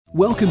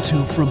Welcome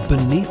to From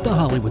Beneath the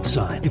Hollywood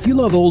Sign. If you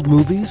love old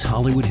movies,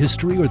 Hollywood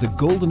history, or the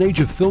golden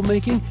age of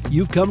filmmaking,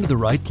 you've come to the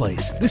right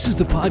place. This is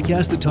the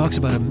podcast that talks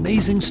about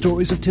amazing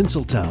stories of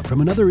Tinseltown from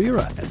another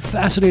era and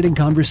fascinating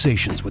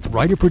conversations with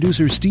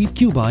writer-producer Steve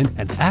Cubine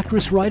and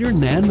actress-writer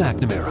Nan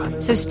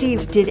McNamara. So,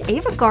 Steve, did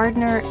Ava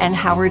Gardner and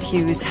Howard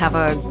Hughes have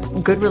a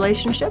good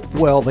relationship?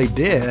 Well, they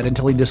did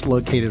until he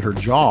dislocated her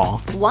jaw.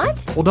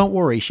 What? Well, don't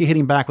worry. She hit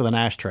him back with an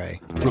ashtray.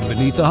 From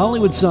Beneath the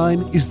Hollywood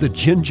Sign is the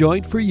gin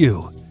joint for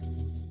you.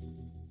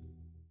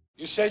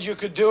 You said you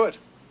could do it.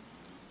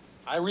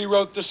 I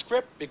rewrote the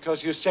script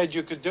because you said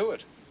you could do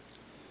it.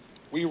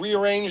 We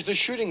rearranged the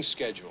shooting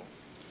schedule.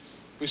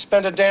 We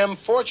spent a damn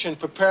fortune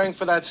preparing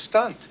for that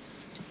stunt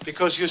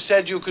because you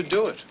said you could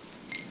do it.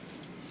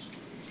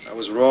 I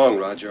was wrong,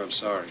 Roger. I'm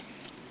sorry.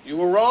 You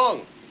were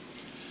wrong.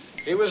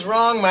 He was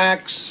wrong,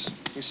 Max.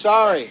 He's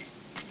sorry.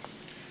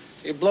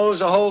 He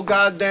blows a whole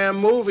goddamn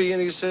movie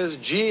and he says,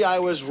 gee, I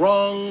was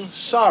wrong,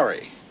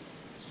 sorry.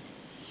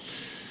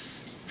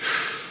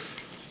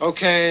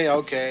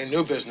 Okay,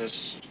 new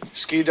business.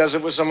 Ski does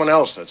it with someone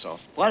else, that's all.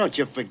 Why don't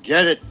you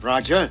forget it,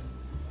 Roger?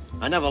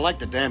 I never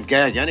liked the damn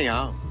gag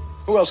anyhow.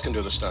 Who else can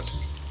do the stunt?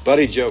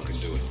 Buddy Joe can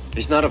do it.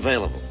 He's not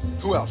available.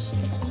 Who else?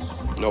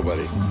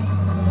 Nobody.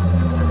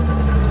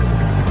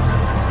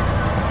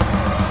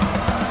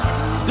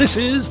 This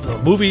is The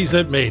Movies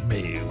That Made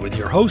Me, with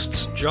your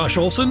hosts, Josh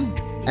Olson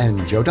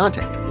and Joe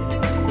Dante.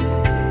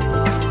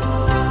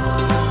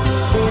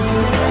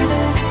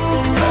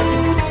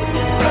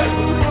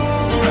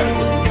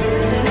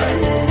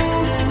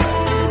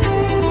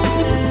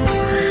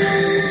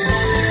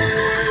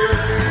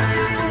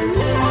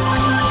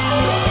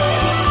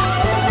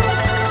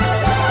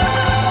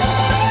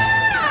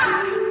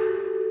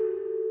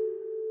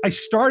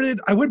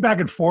 I went back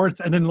and forth,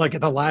 and then like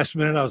at the last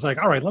minute, I was like,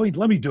 all right, let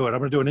me do it. I'm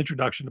going to do an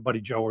introduction to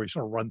Buddy Joe where he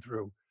sort of run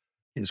through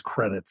his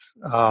credits.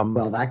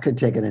 Well, that could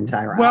take an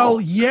entire hour.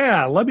 Well,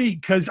 yeah,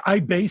 because I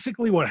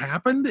basically what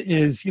happened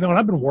is, and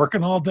I've been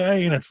working all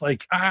day, and it's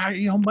like,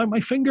 my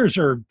fingers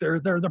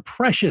they're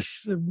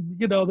precious,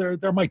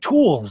 they're my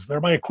tools,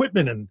 they're my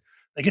equipment, and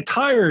they get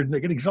tired and they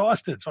get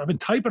exhausted. So I've been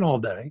typing all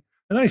day,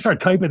 and then I start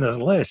typing this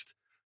list,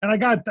 and I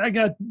got.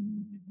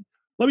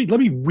 Let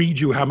me read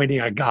you how many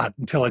I got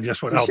until I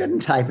just went out. You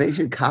shouldn't type it. You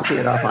should copy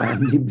it off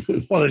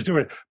IMDb. Well, let's do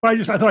it. But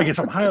I thought I'd get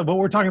some highlight. But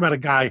we're talking about a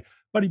guy,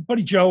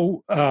 Buddy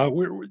Joe,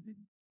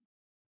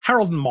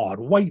 Harold and Maude,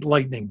 White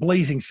Lightning,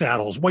 Blazing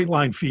Saddles, White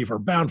Line Fever,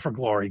 Bound for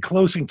Glory,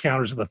 Close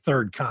Encounters of the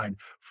Third Kind,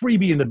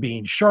 Freebie and the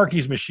Bean,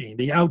 Sharky's Machine,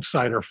 The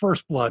Outsider,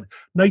 First Blood,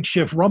 Night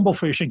Shift,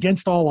 Rumblefish,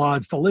 Against All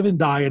Odds, To Live and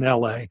Die in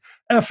L.A.,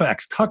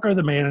 FX, Tucker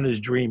the Man in His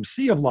Dream,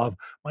 Sea of Love,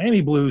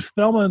 Miami Blues,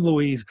 Thelma and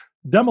Louise,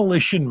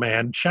 Demolition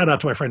Man, shout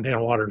out to my friend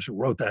Dan Waters who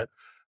wrote that,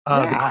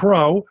 The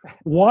Crow,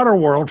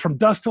 Waterworld, From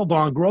Dusk Till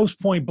Dawn, Grosse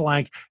Point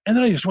Blank, and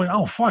then I just went,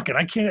 oh, fuck it,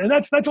 I can't, and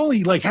that's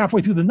only like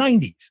halfway through the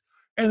 90s,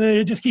 and then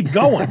it just keeps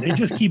going. It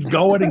just keeps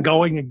going and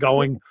going and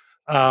going.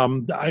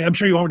 I'm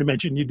sure you want me to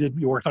mention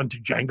you worked on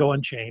Django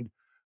Unchained,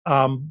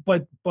 and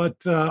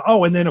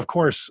then of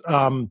course,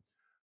 probably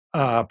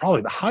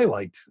the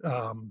highlight,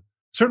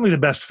 certainly the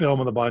best film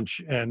of the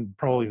bunch, and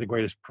probably the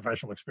greatest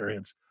professional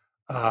experience.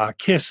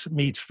 Kiss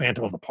meets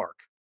Phantom of the Park.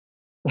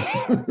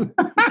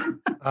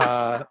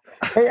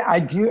 Hey, I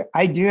do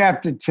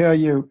have to tell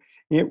you,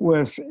 it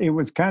was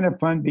kind of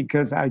fun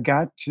because I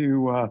got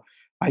to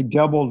I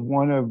doubled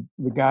one of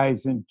the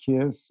guys in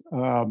Kiss,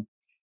 the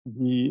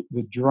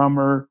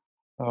drummer.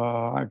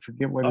 I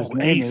forget what his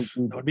name is.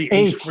 That would be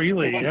Ace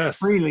Frehley. Yes,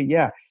 Frehley.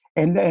 Yeah,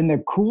 and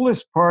the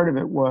coolest part of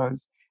it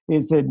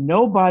is that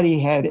nobody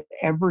had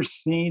ever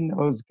seen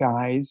those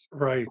guys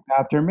right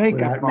without their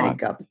makeup on.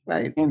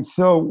 Right. And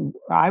so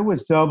I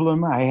was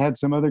doubling. I had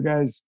some other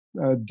guys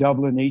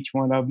doubling each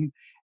one of them.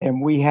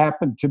 And we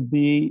happened to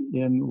be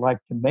in like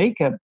the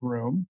makeup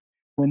room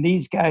when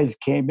these guys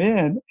came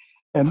in,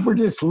 and we're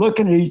just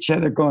looking at each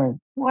other going,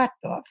 what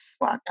the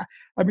fuck?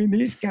 I mean,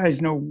 these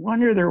guys, no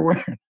wonder they're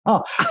wearing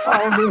all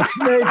this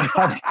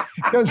makeup,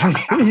 because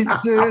these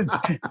dudes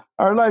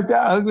are like the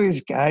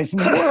ugliest guys in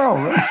the world.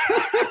 Right?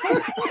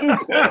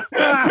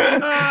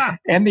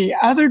 And the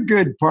other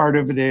good part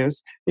of it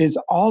is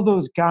all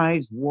those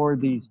guys wore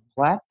these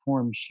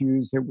platform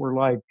shoes that were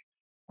like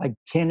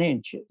 10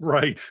 inches.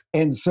 Right.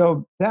 And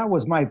so that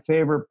was my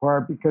favorite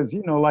part because,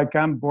 like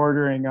I'm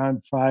bordering on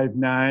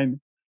 5'9",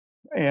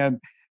 and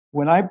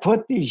when I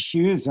put these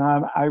shoes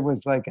on, I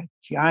was like a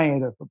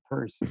giant of a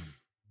person.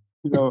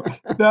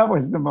 That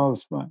was the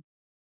most fun.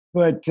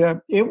 But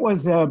it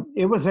was a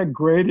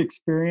great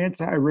experience.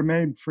 I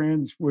remained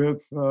friends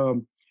with,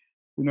 the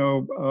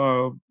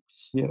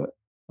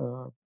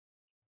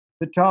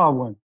tall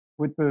one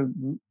with the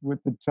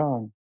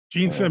tongue.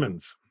 Gene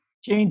Simmons.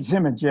 Gene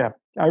Simmons, yeah.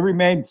 I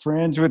remained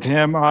friends with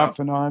him off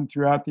and on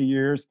throughout the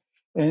years.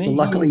 And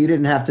luckily, you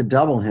didn't have to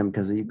double him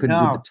because you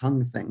couldn't do the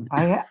tongue thing.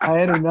 I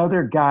had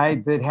another guy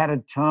that had a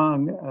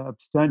tongue, a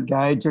stunt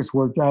guy, just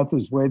worked out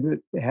this way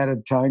that had a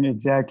tongue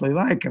exactly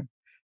like him.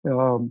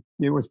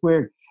 It was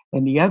weird.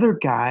 And the other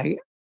guy,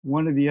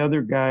 one of the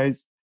other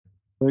guys,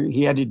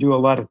 he had to do a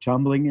lot of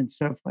tumbling and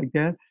stuff like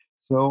that.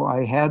 So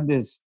I had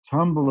this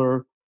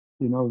tumbler,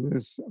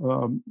 this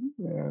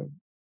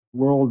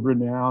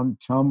world-renowned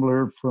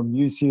tumbler from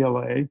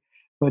UCLA,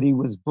 but he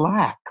was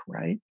black,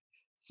 right?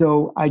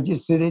 So I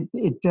just said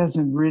it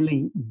doesn't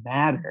really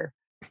matter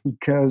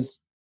because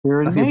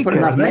they're in If you put makeup.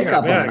 enough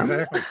makeup Yeah, on them.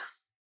 exactly.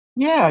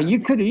 Yeah, you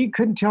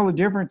couldn't tell the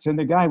difference. And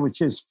the guy was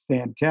just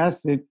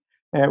fantastic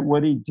at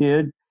what he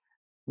did.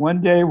 One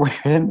day we're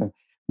in the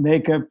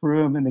makeup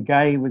room, and the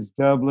guy he was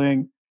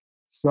doubling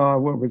saw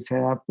what was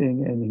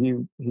happening, and he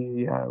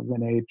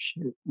went ape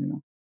shit.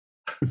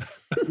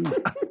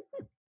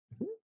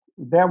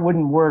 That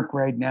wouldn't work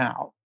right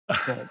now.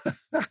 But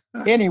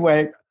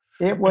anyway,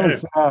 it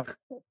was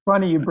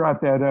funny you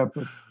brought that up.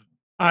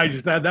 I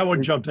just that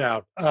one jumped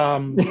out.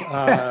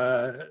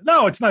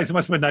 No, it's nice. It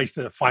must have been nice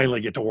to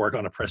finally get to work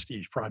on a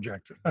prestige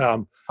project.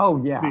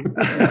 Oh yeah.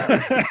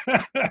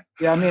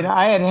 Yeah, I mean,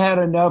 I had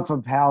enough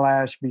of Hal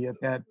Ashby at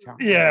that time.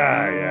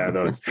 Yeah,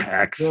 those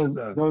hacks,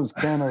 those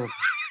kind of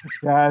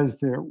guys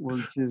that were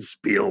just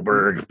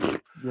Spielberg.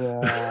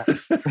 Yeah.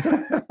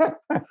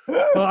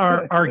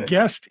 Well, our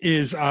guest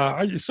is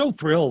so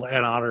thrilled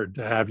and honored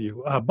to have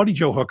you. Buddy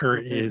Joe Hooker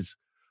is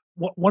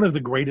one of the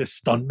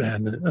greatest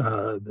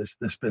stuntmen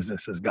this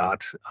business has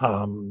got,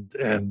 and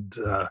that's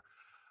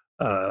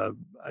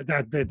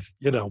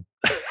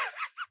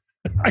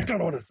I don't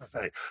know what else to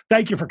say.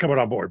 Thank you for coming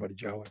on board, Buddy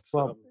Joe.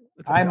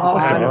 I'm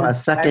also a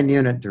second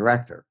unit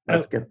director.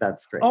 Let's get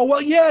that straight. Oh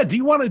well, yeah. Do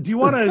you want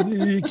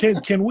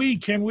to?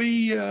 Can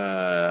we?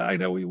 I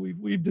know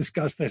we've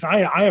discussed this.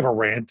 I have a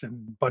rant,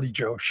 and Buddy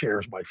Joe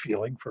shares my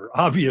feeling for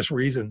obvious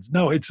reasons.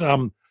 No, it's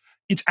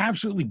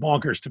absolutely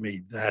bonkers to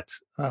me that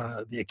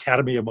the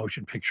Academy of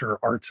Motion Picture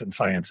Arts and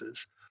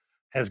Sciences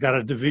has got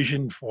a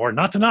division for,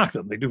 not to knock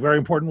them, they do very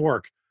important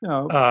work,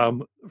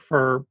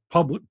 for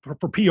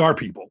PR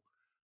people,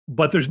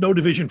 but there's no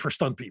division for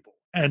stunt people.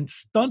 And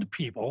stunt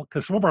people,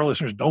 because some of our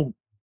listeners don't,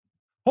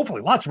 hopefully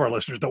lots of our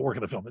listeners don't work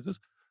in the film business.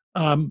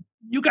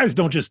 You guys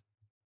don't just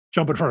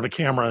jump in front of a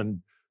camera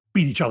and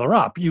beat each other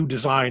up. You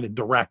design and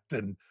direct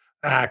and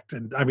act.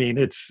 And I mean,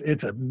 it's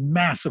a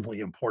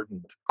massively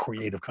important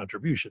creative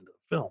contribution to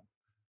the film.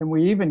 And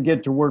we even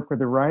get to work with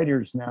the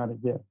writers now to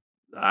get.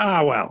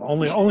 Well,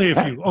 only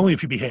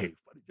if you behave.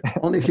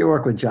 Only if you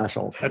work with Josh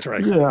Olson. That's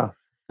right. Yeah.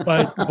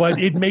 But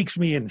it makes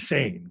me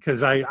insane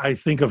because I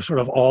think of sort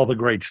of all the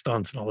great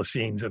stunts and all the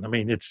scenes, and I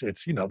mean it's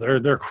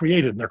they're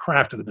created and they're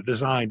crafted and they're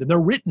designed and they're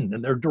written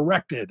and they're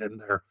directed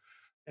and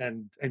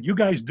and you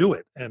guys do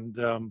it, and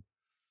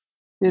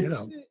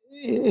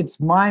it's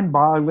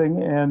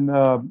mind-boggling. And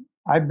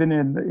I've been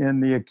in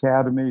the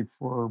academy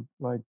for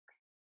like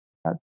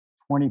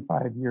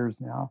 25 years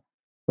now,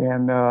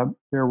 and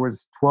there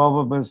was 12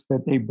 of us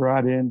that they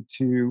brought in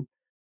to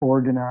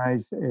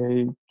organize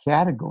a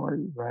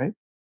category, right?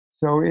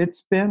 So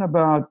it's been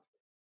about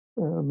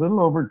a little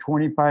over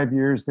 25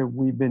 years that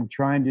we've been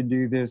trying to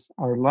do this.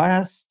 Our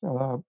last,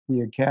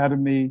 the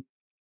Academy,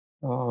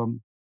 that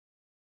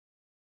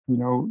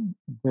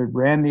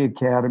ran the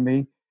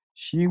Academy,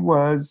 she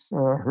was,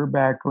 her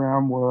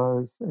background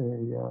was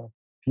a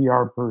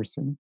PR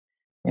person.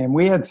 And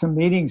we had some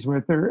meetings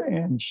with her,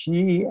 and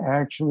she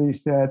actually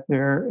sat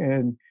there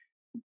and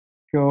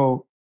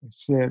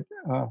said,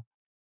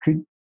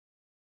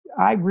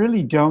 I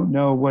really don't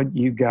know what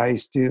you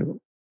guys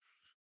do.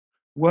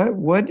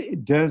 What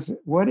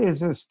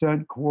is a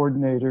stunt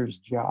coordinator's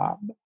job?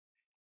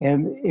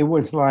 And it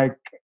was like,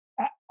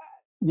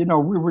 we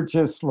were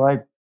just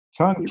like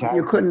tongue tied.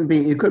 You couldn't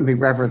be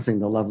referencing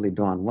the lovely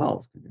Dawn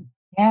Wells, could you?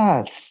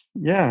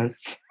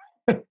 Yes.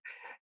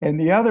 And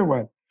the other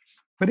one.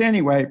 But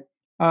anyway,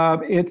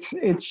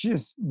 it's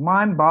just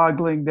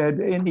mind-boggling that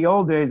in the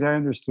old days, I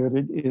understood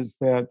it, is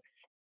that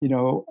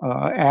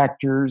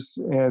actors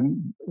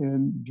and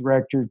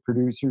directors,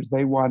 producers,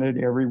 they wanted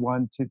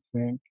everyone to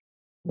think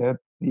that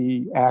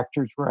the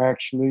actors were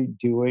actually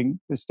doing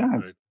the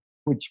stunts, right,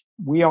 which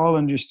we all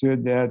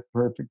understood that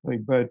perfectly.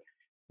 But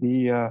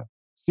the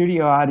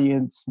studio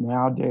audience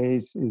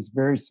nowadays is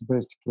very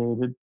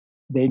sophisticated.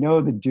 They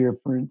know the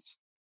difference.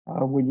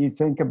 When you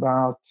think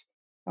about,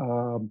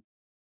 the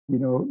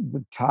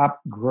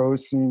top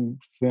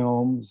grossing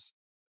films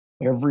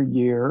every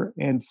year,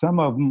 and some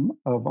of them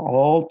of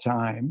all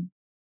time,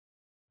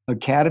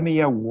 Academy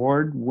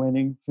Award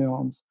winning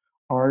films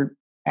are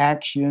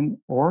action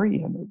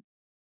oriented.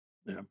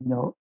 Yeah.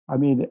 I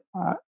mean,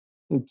 I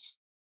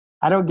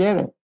don't get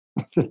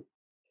it.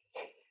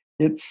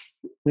 It's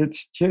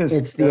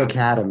the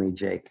Academy,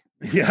 Jake.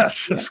 Yeah,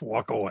 just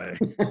walk away.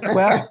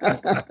 Well,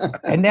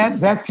 and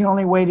that's the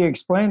only way to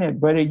explain it.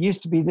 But it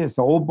used to be this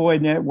old boy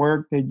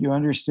network that you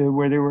understood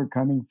where they were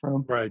coming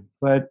from. Right.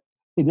 But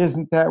it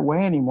isn't that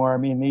way anymore. I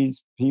mean,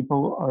 these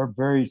people are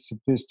very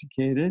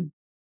sophisticated,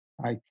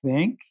 I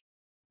think.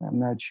 I'm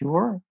not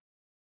sure.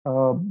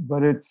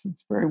 But it's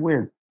very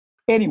weird.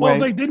 Anyway. Well,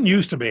 they didn't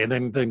used to be.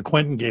 And then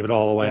Quentin gave it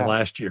all away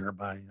last year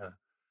by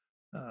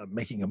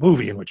making a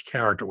movie in which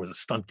character was a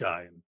stunt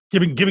guy and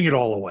giving it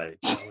all away.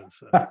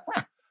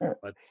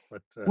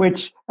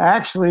 Which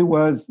actually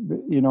was,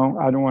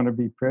 I don't want to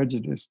be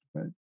prejudiced,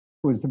 but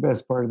was the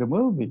best part of the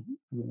movie.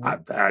 You know?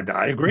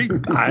 I agree.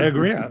 I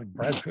agree.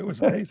 Brad Pitt was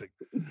amazing.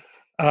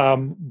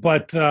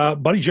 But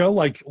Buddy Joe,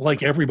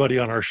 like everybody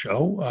on our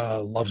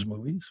show, loves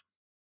movies.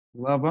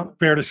 Love them.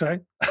 Fair to say.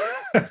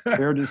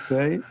 Fair to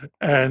say.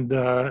 And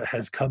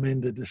has come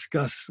in to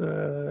discuss,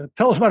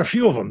 tell us about a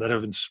few of them that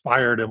have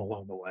inspired him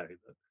along the way.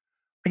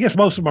 I guess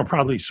most of them are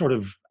probably sort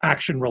of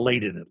action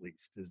related, at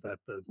least. Is that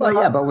the? Well,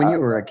 yeah, but when you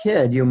were a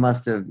kid, you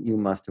must have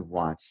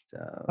watched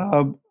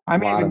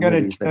I'm even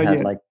going to tell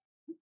you, like.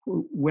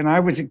 When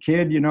I was a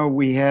kid, you know,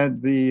 we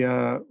had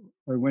I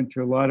went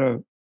to a lot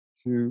of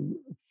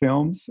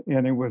films,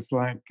 and it was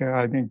like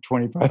I think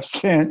 25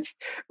 cents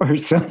or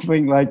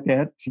something like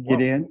that to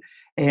get in.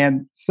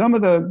 And some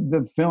of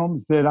the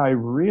films that I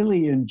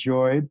really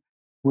enjoyed,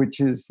 which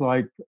is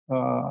like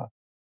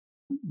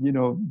you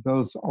know,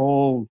 those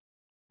old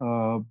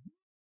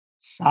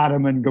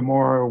Sodom and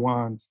Gomorrah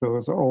ones,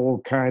 those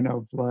old kind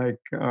of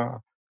like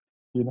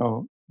you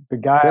know, the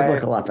guy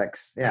Biblical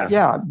epics,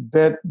 yeah,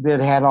 that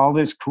had all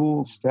this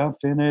cool stuff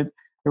in it.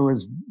 It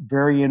was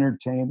very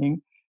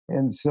entertaining,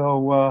 and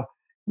so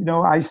you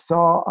know, I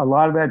saw a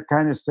lot of that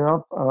kind of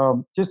stuff.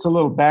 Just a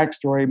little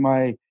backstory: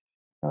 my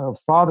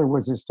father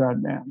was a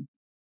stuntman,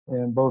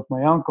 and both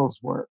my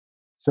uncles were.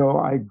 So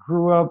I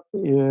grew up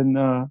in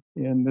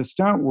the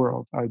stunt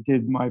world. I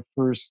did my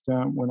first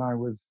stunt when I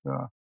was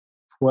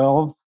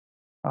 12,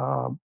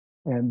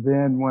 and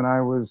then when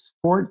I was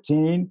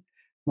 14,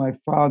 my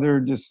father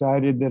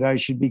decided that I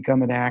should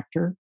become an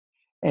actor,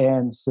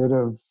 and instead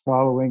of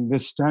following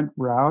this stunt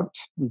route,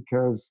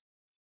 because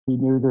he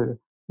knew the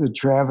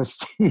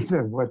travesties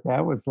of what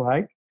that was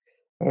like.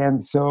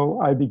 And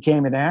so I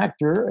became an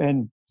actor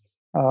and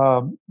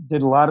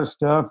did a lot of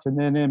stuff. And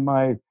then in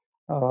my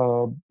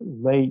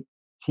late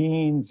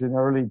teens and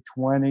early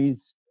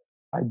 20s,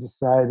 I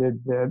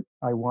decided that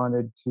I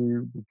wanted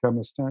to become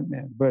a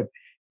stuntman. But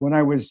when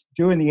I was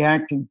doing the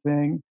acting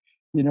thing,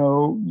 you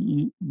know,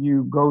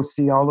 you go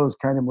see all those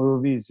kind of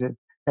movies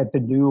at the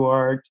New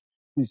Art.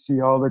 You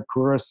see all the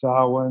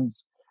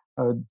Kurosawans,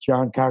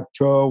 John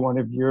Cocteau, one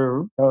of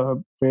your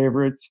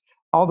favorites,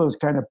 all those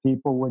kind of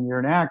people when you're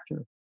an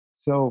actor.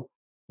 So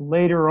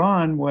later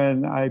on,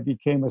 when I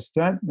became a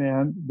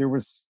stuntman, there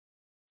was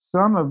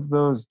some of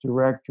those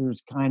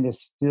directors kind of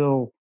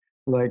still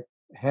like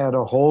had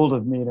a hold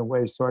of me in a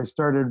way. So I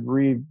started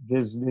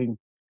revisiting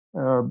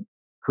uh,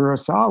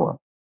 Kurosawa,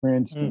 for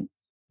instance.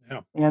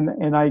 Yeah.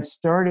 And I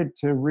started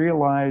to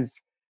realize,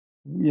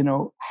 you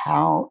know,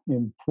 how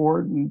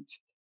important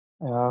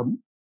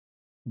um,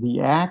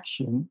 the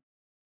action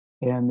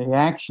and the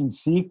action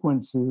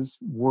sequences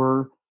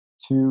were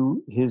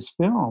to his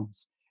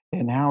films,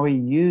 and how he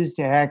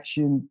used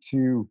action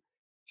to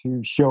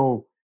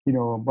show, you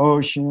know,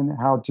 emotion,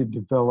 how to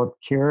develop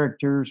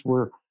characters,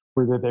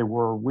 whether they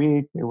were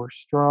weak, they were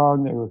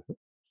strong, they were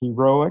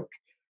heroic,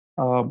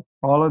 all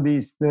of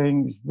these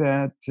things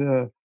that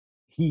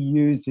he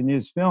used in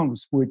his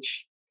films,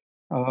 which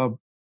uh,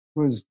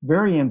 was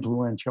very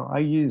influential.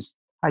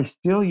 I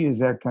still use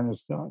that kind of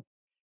stuff.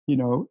 You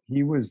know,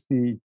 he was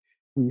the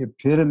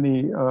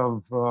epitome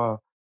of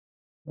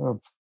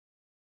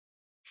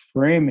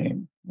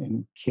framing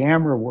and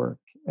camera work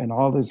and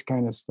all this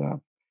kind of stuff.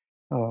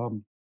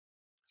 So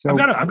I've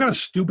got a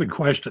stupid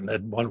question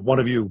that one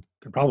of you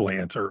could probably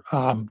answer.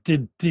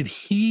 Did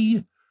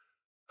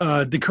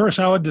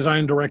Kurosawa design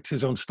and direct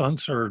his own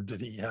stunts, or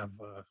did he have?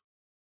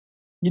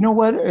 You know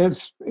what?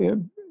 As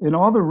in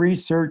all the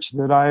research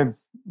that I've,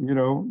 you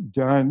know,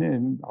 done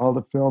and all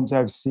the films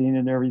I've seen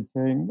and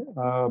everything,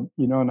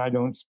 you know, and I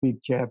don't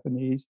speak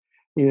Japanese,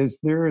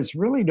 is there is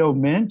really no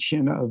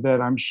mention of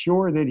that. I'm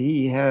sure that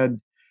he had,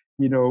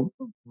 you know,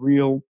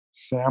 real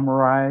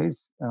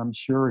samurais. I'm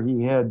sure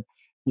he had,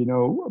 you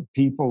know,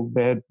 people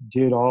that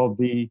did all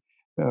the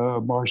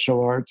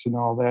martial arts and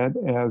all that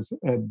as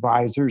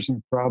advisors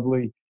and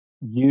probably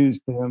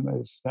used them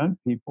as stunt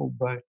people.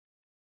 But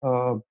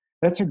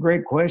that's a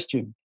great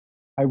question.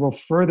 I will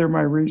further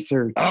my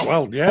research. Oh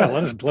well, yeah.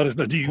 Let us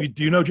know. Do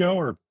you know Joe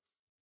or?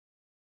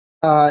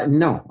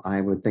 No,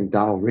 I would think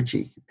Donald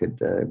Ritchie could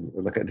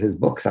look at his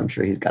books. I'm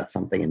sure he's got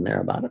something in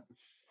there about it.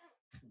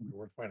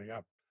 Worth finding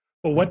out.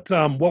 Well, what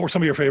were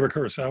some of your favorite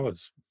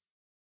Kurosawas?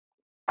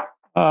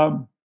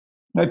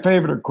 My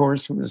favorite, of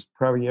course, was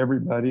probably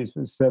everybody's,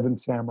 was Seven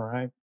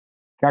Samurai.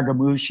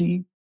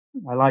 Kagamushi,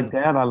 I like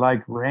that. I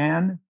like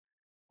Ran.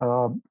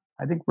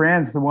 I think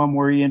Ran's the one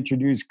where he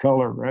introduced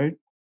color, right?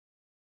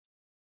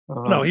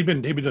 No, he'd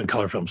been doing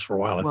color films for a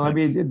while. I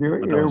mean,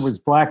 there was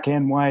black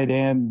and white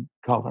and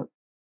color.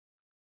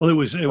 Well, it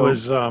was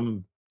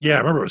yeah, I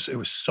remember it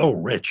was so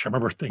rich. I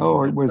remember thinking,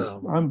 oh, it was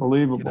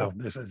unbelievable. You know,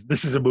 this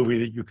is a movie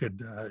that you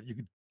could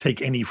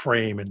take any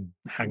frame and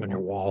hang on your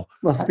wall.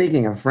 Well,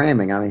 speaking of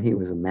framing, I mean, he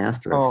was a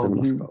master of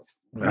CinemaScope.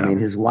 Yeah. I mean,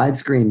 his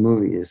widescreen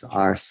movies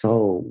are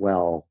so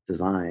well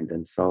designed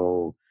and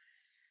so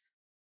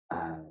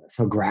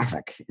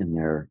graphic in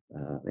their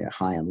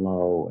high and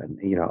low, and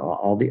you know,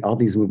 all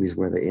these movies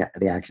where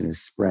the action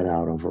is spread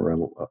out over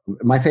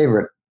my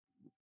favorite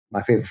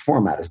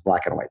format is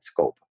black and white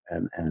scope,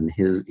 and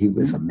he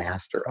was a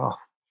master of.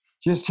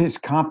 just his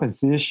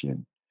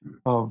composition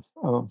of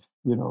the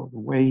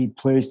way he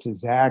placed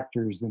his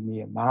actors and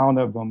the amount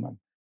of them, and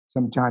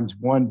sometimes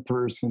one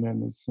person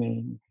in the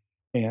scene,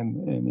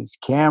 and his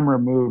camera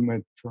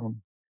movement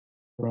from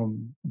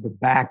the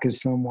back of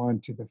someone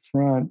to the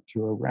front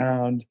to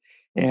around.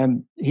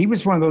 And he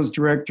was one of those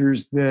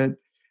directors that,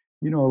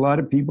 a lot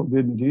of people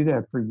didn't do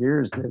that for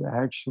years, that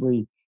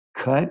actually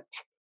cut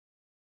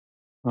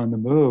on the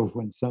move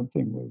when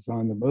something was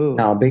on the move.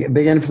 Now, big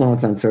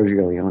influence on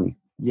Sergio Leone.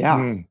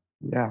 Yeah.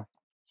 Yeah.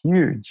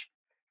 Huge.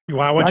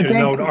 Well, I want you to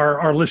note,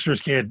 our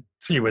listeners can't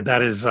see what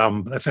that is.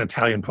 That's an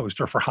Italian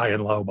poster for High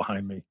and Low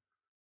behind me.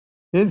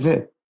 Is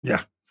it?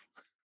 Yeah.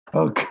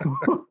 Oh,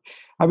 cool.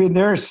 I mean,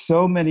 there are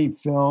so many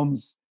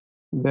films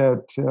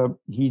that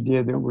he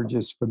did that were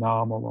just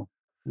phenomenal.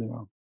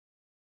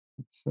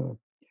 It's,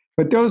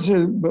 but those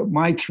are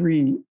my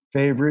three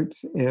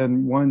favorites,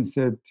 and ones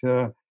that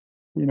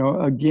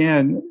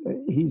again,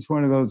 he's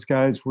one of those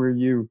guys where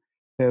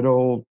that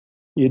old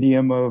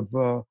idiom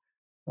of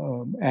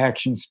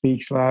action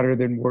speaks louder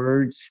than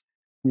words.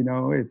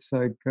 It's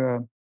like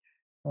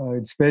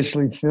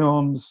especially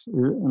films,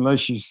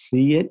 unless you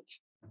see it,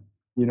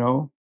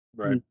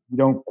 right. You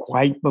don't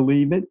quite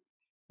believe it.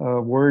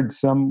 Words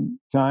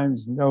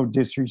sometimes, no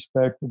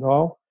disrespect at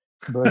all,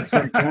 but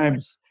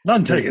sometimes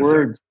none taken,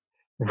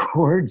 the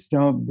words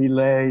don't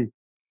belay,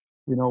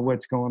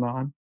 what's going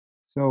on.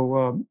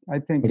 So I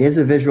think it is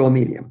a visual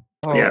medium.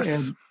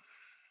 Yes. And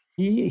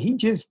he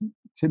just,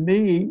 to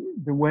me,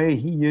 the way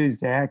he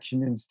used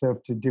action and stuff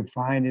to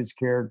define his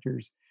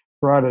characters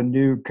brought a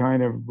new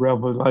kind of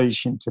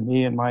revelation to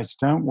me in my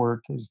stunt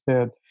work, is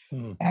that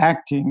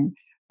acting,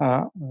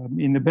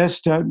 the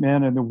best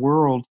stuntman in the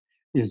world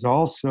is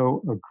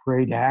also a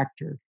great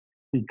actor,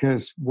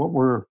 because what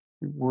we're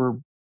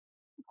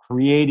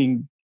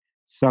creating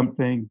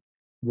something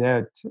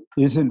that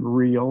isn't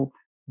real,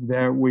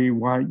 that we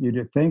want you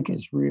to think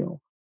is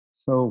real.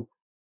 So,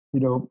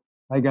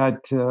 I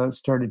got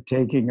started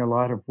taking a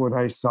lot of what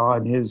I saw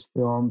in his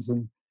films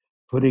and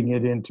putting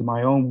it into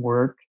my own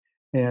work,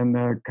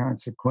 and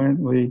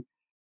consequently,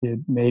 it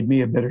made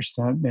me a better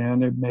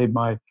stuntman. It made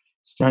my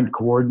stunt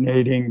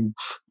coordinating,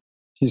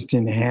 just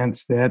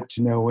enhanced that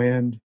to no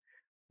end.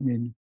 I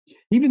mean,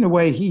 even the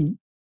way he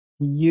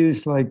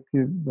used like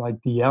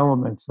the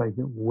elements, like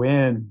the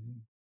wind,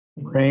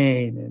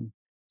 rain, and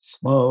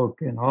smoke,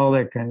 and all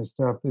that kind of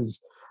stuff.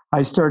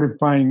 I started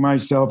finding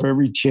myself,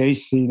 every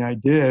chase scene I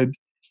did,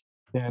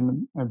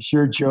 and I'm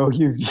sure, Joe,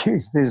 you've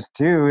used this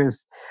too,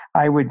 is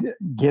I would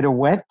get a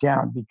wet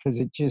down, because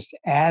it just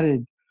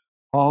added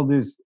all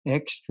this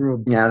extra.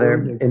 Yeah,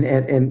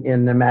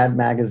 in the Mad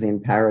Magazine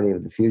parody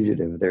of The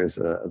Fugitive, there's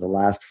the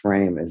last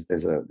frame is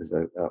there's a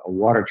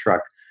water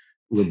truck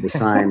with the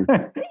sign,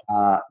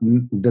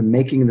 the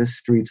making the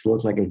streets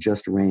look like it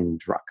just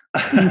rained truck.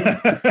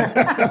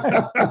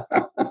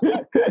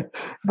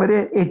 But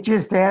it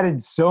just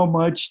added so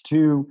much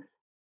to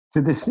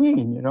the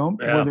scene,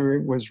 Yeah. whether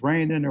it was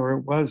raining or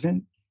it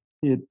wasn't.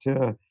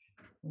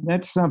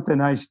 That's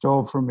something I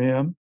stole from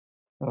him.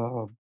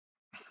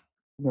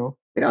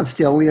 We don't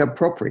steal, we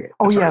appropriate.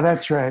 Oh, yeah,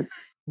 that's right.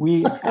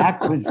 We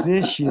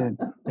acquisition.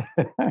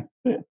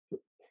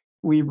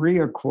 We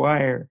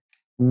reacquire.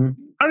 Mm.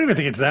 I don't even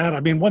think it's that. I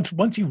mean,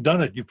 once you've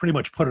done it, you've pretty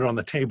much put it on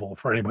the table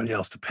for anybody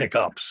else to pick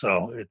up.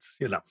 So it's,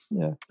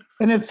 Yeah.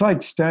 And it's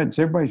like stunts.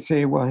 Everybody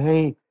say, well,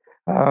 hey,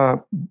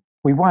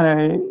 we want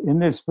to, in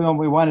this film,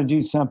 we want to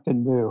do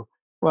something new.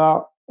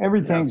 Well,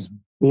 everything's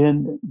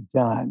been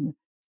done.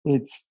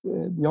 It's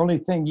the only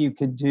thing you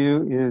could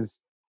do is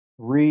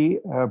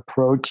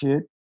reapproach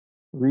it,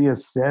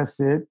 reassess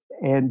it,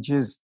 and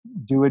just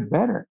do it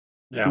better.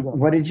 Yeah.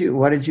 What did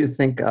you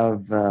think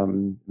of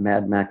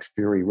Mad Max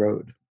Fury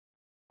Road?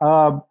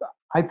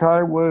 I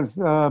thought it was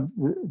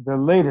the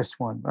latest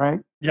one, right?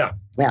 Yeah.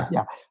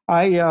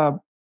 I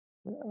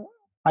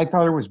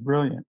thought it was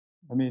brilliant.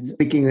 I mean,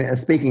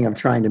 speaking of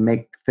trying to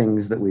make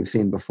things that we've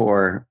seen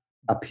before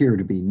appear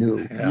to be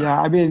new. Yeah,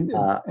 I mean,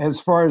 as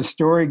far as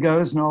story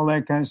goes and all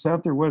that kind of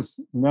stuff, there was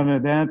none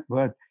of that.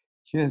 But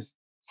just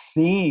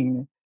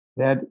seeing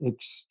that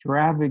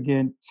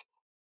extravagant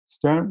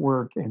stunt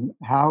work and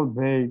how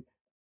they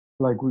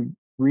we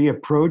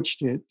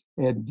reapproached it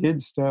and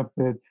did stuff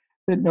that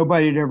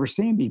nobody had ever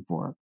seen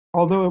before.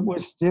 Although it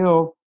was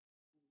still,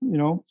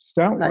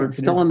 stunt work. It's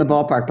still in the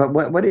ballpark. But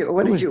what do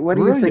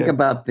you think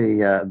about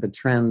the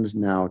trend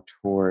now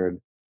toward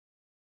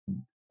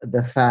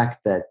the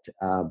fact that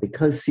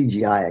because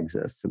CGI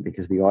exists and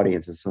because the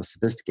audience is so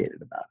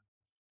sophisticated about it,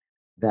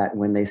 that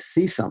when they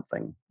see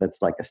something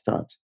that's like a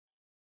stunt,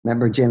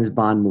 remember James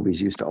Bond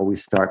movies used to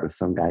always start with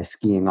some guy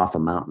skiing off a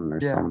mountain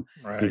or some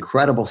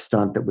incredible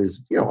stunt that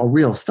was, a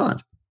real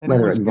stunt, and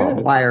whether it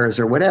involved wires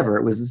or whatever,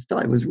 it was a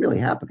stunt. It was really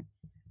happening.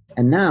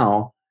 And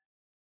now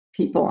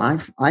people,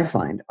 I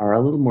find, are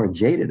a little more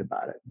jaded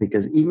about it,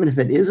 because even if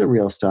it is a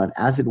real stunt,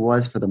 as it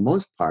was for the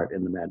most part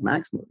in the Mad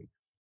Max movie,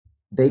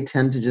 they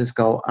tend to just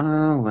go,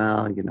 oh,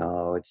 well,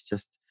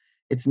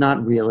 it's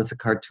not real. It's a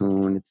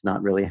cartoon. It's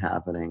not really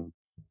happening,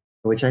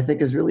 which I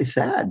think is really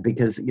sad,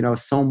 because,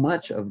 so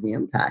much of the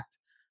impact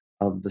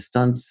of the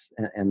stunts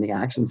and the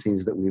action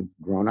scenes that we've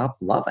grown up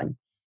loving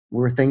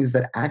were things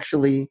that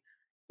actually,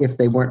 if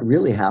they weren't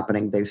really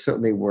happening, they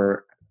certainly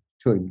were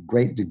to a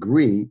great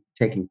degree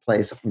taking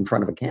place in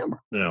front of a camera.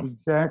 Yeah.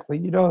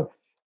 Exactly.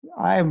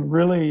 I'm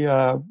really,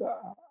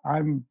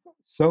 I'm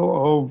so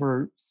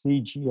over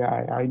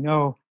CGI. I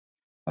know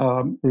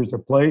there's a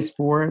place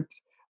for it,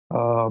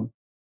 um,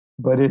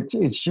 but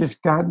it's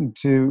just gotten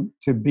to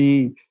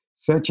be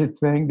such a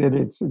thing that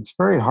it's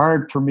very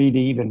hard for me to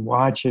even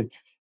watch it.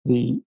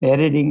 The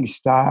editing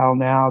style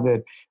now,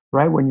 that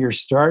right when you're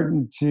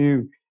starting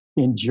to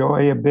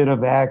enjoy a bit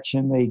of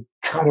action, they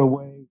cut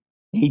away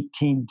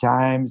 18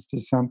 times to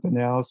something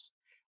else.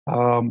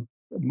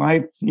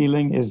 My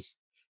feeling is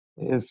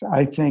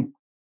I think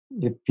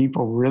if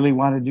people really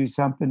want to do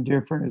something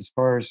different as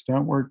far as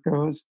stunt work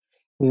goes,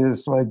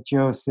 is like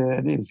Joe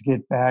said, is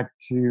get back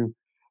to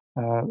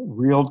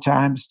real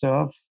time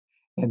stuff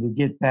and to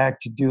get back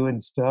to doing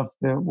stuff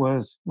that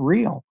was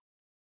real,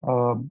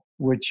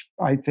 which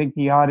I think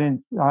the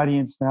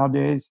audience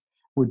nowadays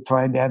would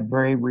find that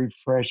very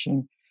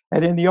refreshing.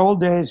 And in the old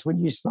days,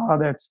 when you saw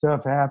that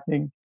stuff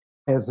happening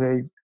as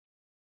a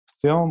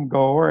film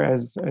goer,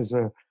 as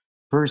a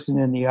person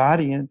in the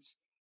audience,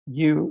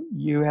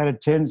 you had a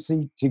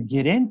tendency to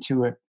get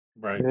into it.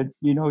 Right. That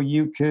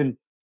you could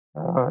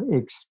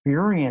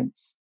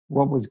experience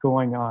what was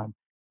going on.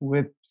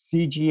 With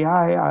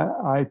CGI,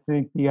 I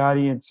think the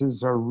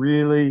audiences are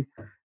really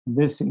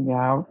missing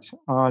out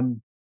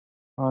on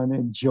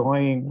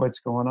enjoying what's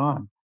going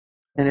on.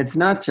 And it's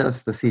not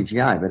just the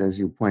CGI, but as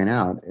you point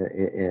out,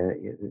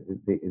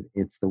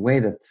 it's the way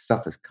that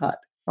stuff is cut.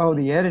 Oh,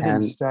 the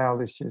editing style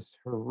is just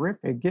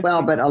horrific.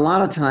 But a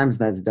lot of times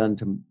that's done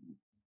to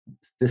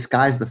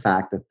disguise the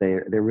fact that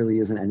there really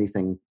isn't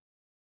anything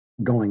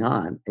going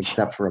on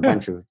except for a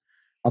bunch of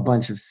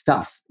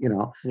stuff.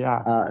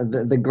 Yeah.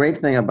 The great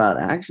thing about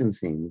action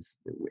scenes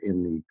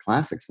in the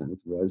classic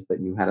sense was that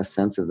you had a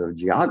sense of the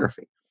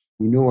geography.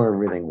 You knew where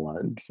everything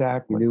was.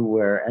 Exactly. You knew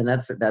where, and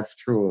that's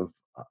true of.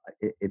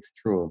 It's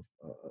true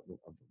of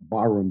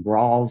barroom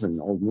brawls and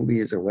old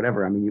movies or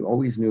whatever. I mean, you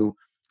always knew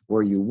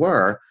where you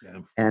were,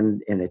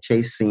 and in a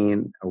chase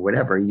scene or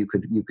whatever, you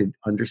could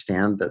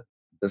understand that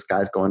this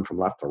guy's going from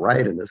left to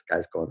right and this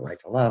guy's going right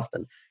to left.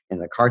 And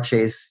in a car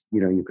chase,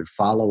 you could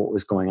follow what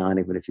was going on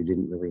even if you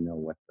didn't really know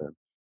what the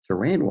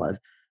terrain was.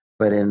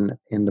 But in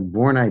the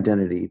Bourne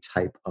Identity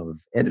type of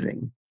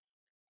editing,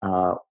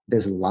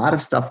 there's a lot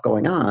of stuff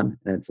going on,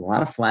 and it's a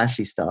lot of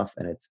flashy stuff,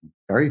 and it's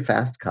very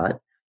fast cut,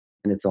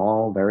 and it's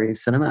all very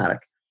cinematic.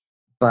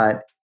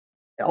 But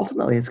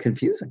ultimately, it's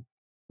confusing.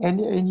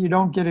 And you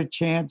don't get a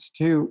chance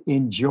to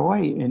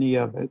enjoy any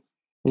of it.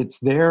 It's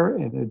there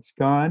and it's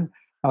gone.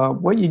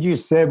 What you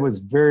just said was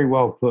very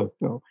well put,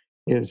 though.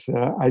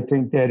 I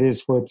think that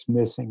is what's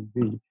missing.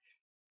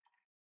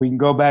 We can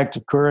go back to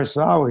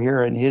Kurosawa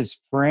here and his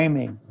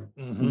framing.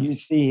 Mm-hmm. When you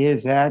see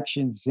his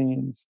action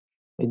scenes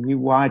and you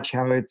watch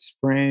how it's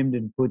framed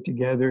and put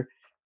together,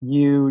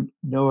 you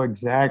know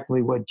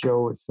exactly what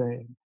Joe was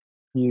saying.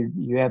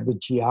 You have the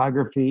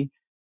geography,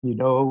 you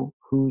know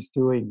who's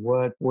doing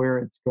what, where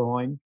it's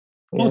going.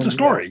 Well, it's a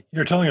story.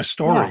 You're telling a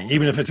story, Yeah.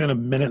 even if it's in a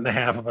minute and a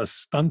half of a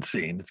stunt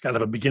scene. It's got to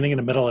have a beginning and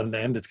a middle and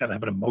an end. It's got to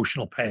have an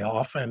emotional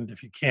payoff. And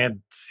if you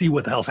can't see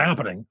what the hell's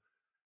happening,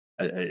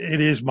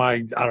 it is I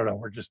don't know,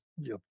 we're just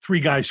three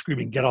guys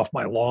screaming, "Get off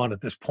my lawn"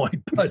 at this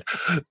point. But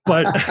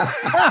there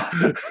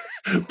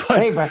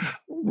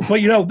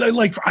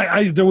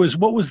was,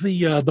 what was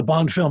the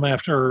Bond film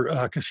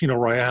after Casino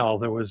Royale?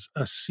 There was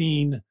a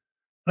scene, and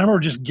I remember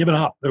just giving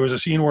up. There was a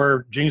scene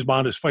where James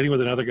Bond is fighting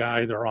with another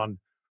guy. They're on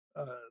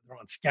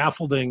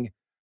scaffolding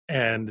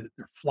and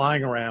they're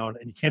flying around,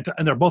 and you can't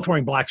and they're both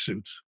wearing black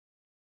suits,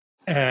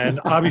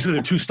 and obviously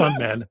they're two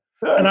stuntmen.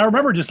 And I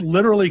remember just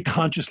literally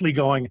consciously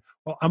going,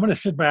 well, I'm going to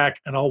sit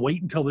back and I'll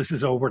wait until this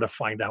is over to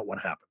find out what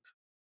happened.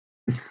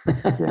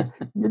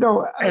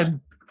 And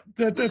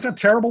that's a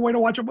terrible way to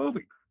watch a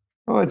movie.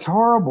 Oh, it's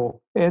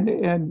horrible.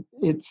 And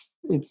it's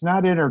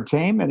not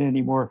entertainment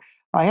anymore.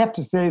 I have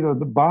to say, though,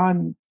 the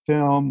Bond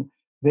film,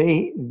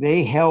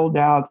 they held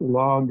out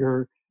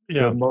longer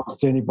than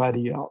most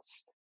anybody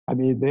else. I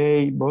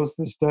mean, most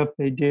of the stuff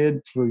they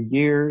did for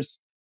years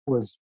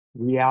was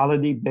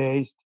reality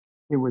based.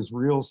 It was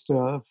real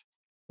stuff,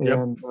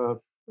 and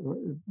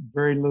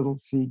very little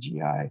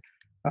CGI.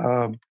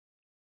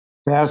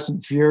 Fast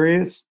and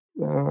Furious,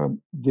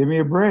 give me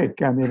a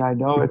break. I mean, I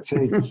know it's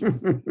a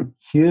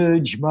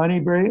huge money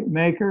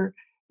maker,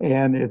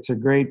 and it's a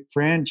great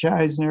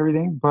franchise and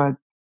everything, but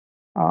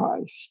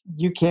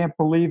you can't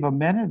believe a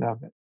minute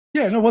of it.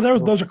 Yeah, no, well,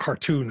 those are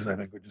cartoons, I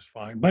think, which is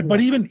fine.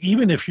 But even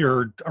if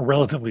you're a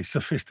relatively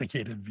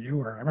sophisticated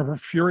viewer, I remember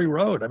Fury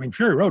Road. I mean,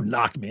 Fury Road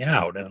knocked me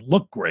out, and it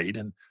looked great,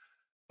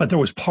 but there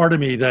was part of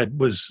me that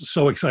was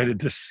so excited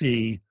to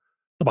see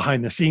the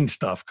behind-the-scenes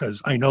stuff,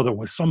 because I know there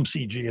was some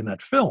CG in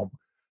that film,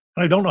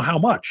 and I don't know how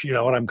much, and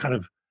I'm kind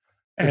of...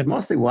 It's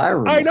mostly wire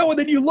removal. I know, and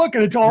then you look,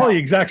 and it's all the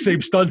exact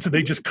same stunts, and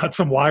they just cut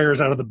some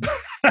wires out of the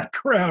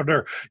background,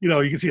 or, you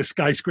can see a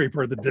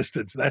skyscraper in the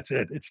distance. That's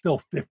it. It's still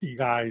 50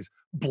 guys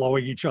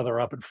blowing each other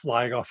up and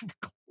flying off of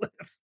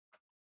lives.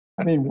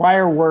 I mean,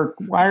 wire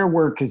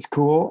work is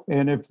cool,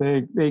 and if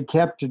they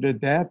kept it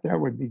at that, that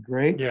would be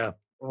great. Yeah.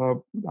 Uh,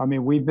 I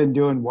mean, we've been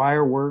doing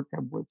wire work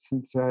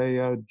since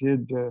I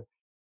did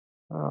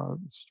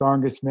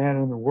Strongest Man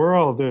in the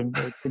World and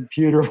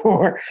Computer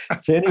War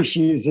tennis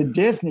shoes at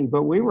Disney.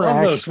 But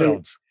Love those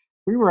films.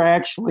 we were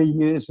actually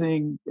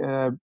using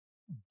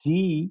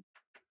D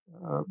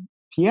uh,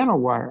 piano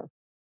wire,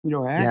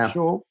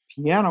 actual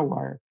piano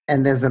wire.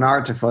 And there's an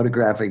art to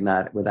photographing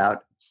that without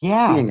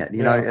seeing it.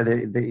 You know,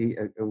 in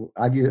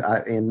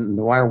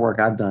the wire work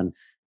I've done,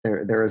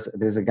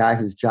 there's a guy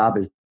whose job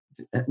is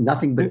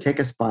nothing but take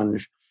a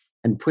sponge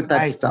and put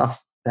that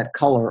stuff, that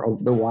color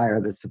over the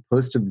wire that's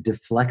supposed to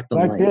deflect the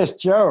light. Like this,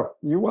 Joe.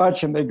 You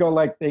watch them. They go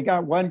like, they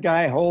got one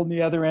guy holding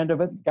the other end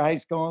of it. The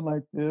guy's going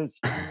like this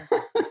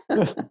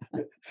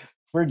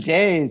for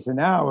days and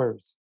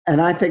hours.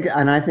 And I think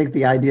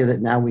the idea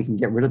that now we can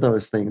get rid of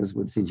those things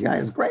with CGI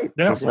is great.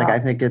 Yeah. Just like I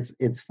think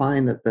it's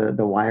fine that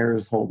the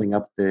wires holding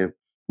up the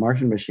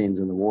Martian machines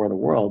in the War of the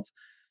Worlds,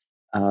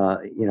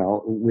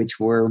 which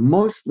were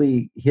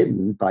mostly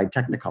hidden by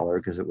Technicolor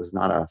because it was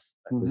it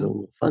was a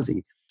little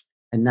fuzzy.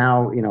 And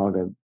now,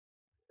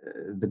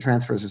 the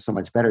transfers are so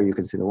much better, you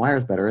can see the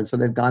wires better. And so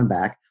they've gone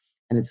back,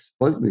 and it's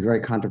supposed to be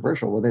very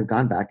controversial, where they've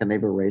gone back and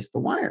they've erased the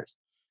wires.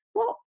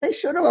 Well, they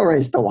should have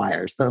erased the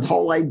wires. The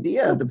whole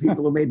idea of the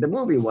people who made the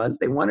movie was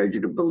they wanted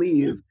you to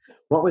believe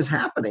what was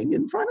happening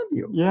in front of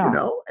you,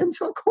 And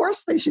so, of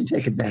course, they should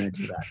take advantage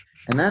of that.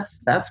 And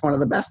that's one of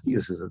the best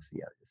uses of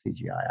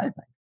CGI, I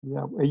think.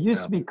 Yeah, it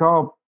used to be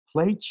called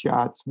plate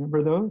shots.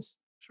 Remember those?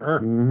 Sure.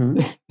 Mm-hmm.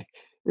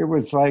 It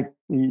was like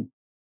you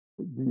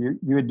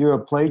would do a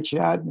plate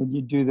shot, and then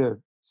you'd do the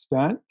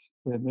stunt,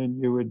 and then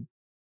you would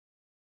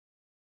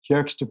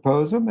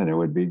juxtapose them, and it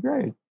would be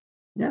great.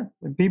 Yeah.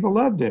 And people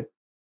loved it.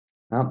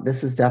 Well,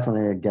 this is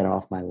definitely a get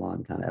off my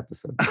lawn kind of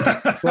episode.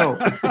 So,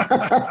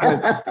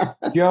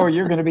 Joe,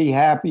 you're going to be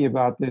happy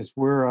about this.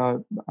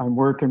 I'm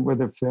working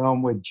with a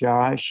film with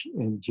Josh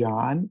and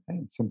John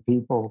and some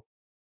people,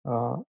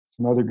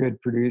 some other good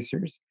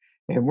producers.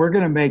 And we're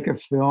going to make a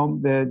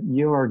film that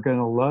you are going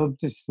to love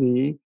to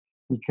see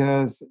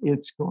because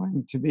it's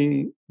going to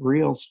be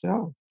real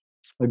stuff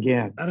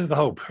again. That is the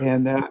hope.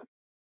 And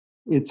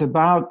it's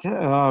about,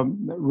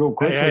 real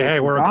quickly. Hey,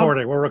 we're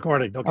recording. We're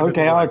recording. Don't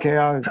okay.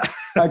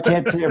 I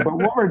can't tell you, but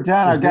when we're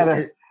done,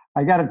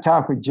 I got to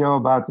talk with Joe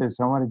about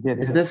this. I want to get.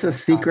 Is this a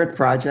secret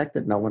project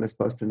that no one is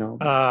supposed to know?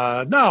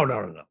 No.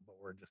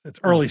 But it's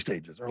early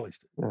stages.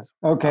 Yeah.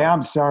 Okay,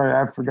 I'm sorry,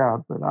 I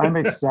forgot, but I'm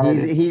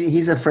excited.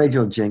 He's afraid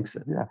you'll jinx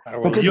it. Yeah,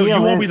 but you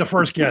won't be the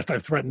first guest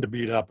I've threatened to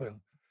beat up.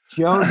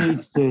 Joe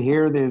needs to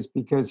hear this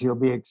because he'll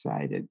be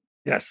excited.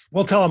 Yes,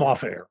 we'll tell him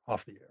off the air.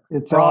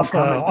 It's off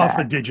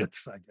the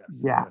digits, I guess.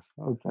 Yeah. Yes.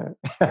 Okay.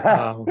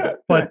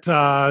 But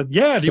so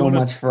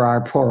much for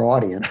our poor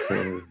audience.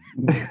 I'm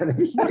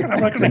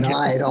not going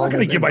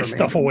to give my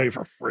stuff away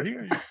for free.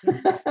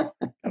 Got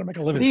to make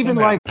a living. Even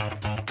somehow.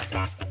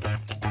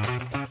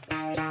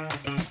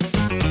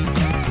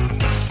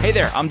 Hey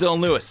there, I'm Dylan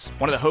Lewis,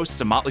 one of the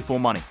hosts of Motley Fool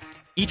Money.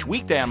 Each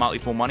weekday on Motley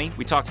Fool Money,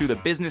 we talk through the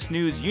business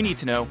news you need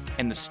to know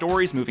and the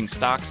stories moving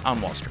stocks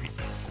on Wall Street.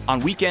 On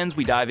weekends,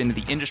 we dive into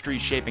the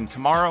industries shaping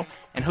tomorrow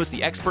and host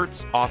the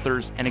experts,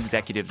 authors, and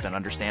executives that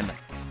understand them.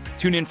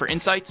 Tune in for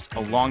insights, a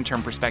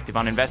long-term perspective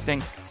on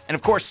investing, and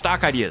of course,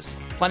 stock ideas.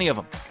 Plenty of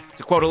them.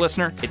 To quote a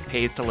listener, it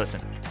pays to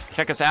listen.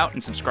 Check us out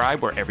and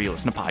subscribe wherever you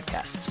listen to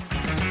podcasts.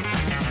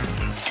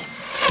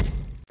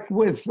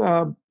 With,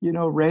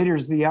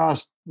 Raiders of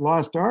the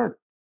Lost Ark,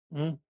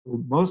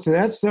 most of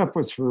that stuff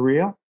was for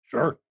real.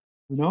 Sure.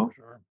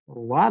 Sure. A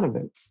lot of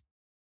it.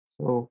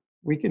 So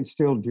we can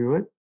still do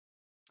it.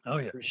 Oh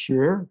yeah, for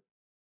sure.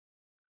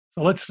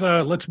 So let's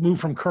move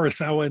from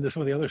Kurosawa into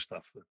some of the other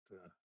stuff.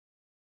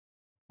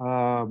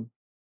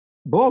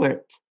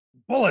 Bullet.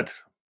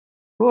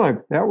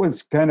 That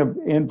was kind of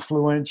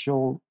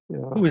influential.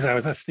 Who was that?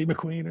 Was that Steve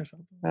McQueen or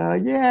something?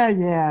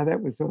 Yeah.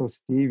 That was little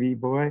Stevie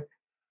boy,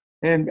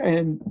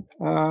 and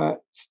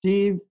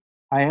Steve.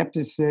 I have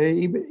to say,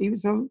 he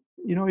was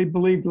he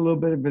believed a little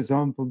bit of his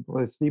own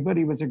publicity, but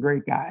he was a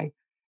great guy,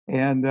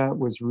 and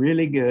was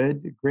really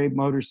good. A great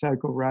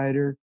motorcycle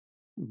rider.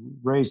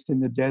 Raced in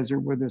the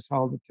desert with us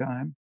all the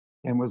time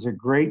and was a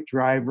great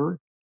driver.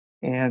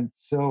 And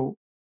so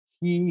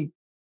that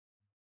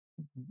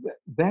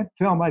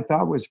film I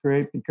thought was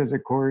great because,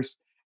 of course,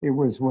 it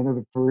was one of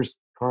the first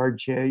car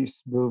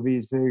chase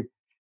movies.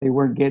 They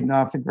weren't getting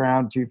off the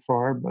ground too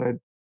far, but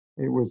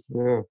it was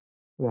the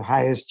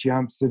highest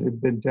jumps that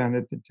had been done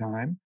at the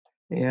time.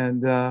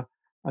 And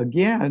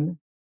again,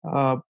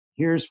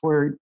 here's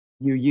where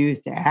you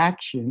used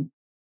action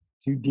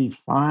to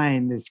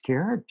define this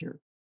character.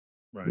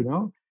 Right.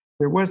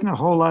 There wasn't a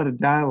whole lot of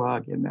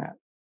dialogue in that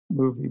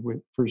movie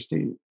for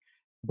Steve,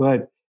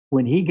 but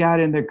when he got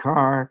in the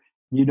car,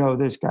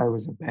 this guy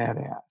was a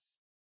badass.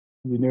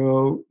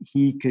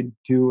 He could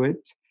do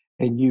it,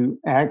 and you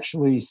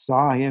actually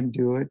saw him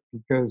do it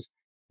because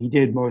he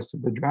did most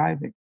of the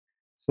driving.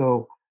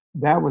 So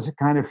that was a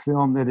kind of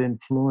film that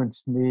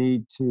influenced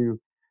me to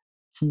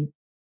keep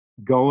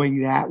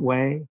going that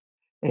way.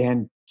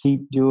 and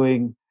keep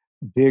doing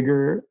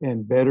bigger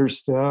and better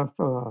stuff.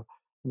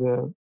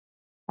 The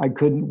I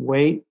couldn't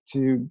wait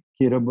to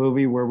get a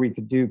movie where we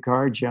could do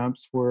car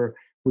jumps, where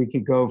we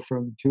could go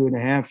from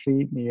 2.5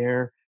 feet in the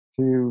air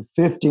to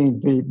 15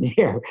 feet in the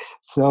air.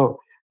 So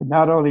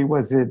not only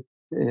was it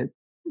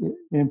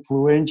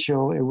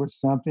influential, it was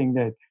something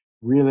that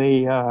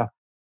really,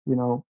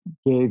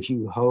 gave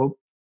you hope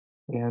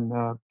and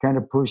kind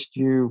of pushed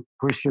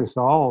us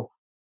all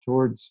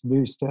towards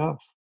new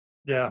stuff.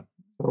 Yeah.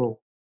 So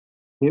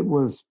it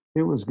was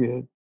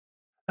good.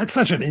 That's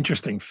such an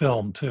interesting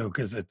film too,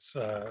 because it's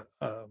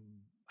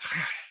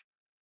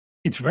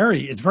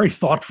very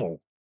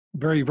thoughtful,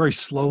 very, very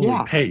slowly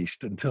Yeah.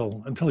 paced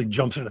until he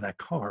jumps into that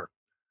car.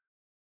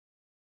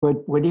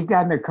 But when he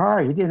got in the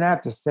car, he didn't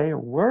have to say a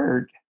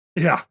word.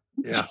 Yeah.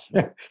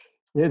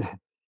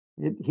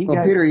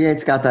 Peter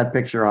Yates got that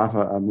picture off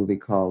a movie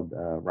called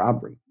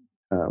Robbery,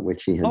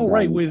 which he had done.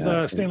 Right, with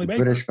Stanley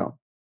Baker. British film.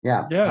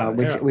 Yeah. Yeah,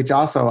 which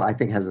also I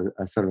think has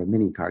a sort of a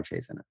mini car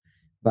chase in it.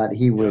 But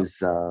he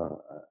was,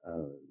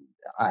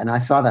 and I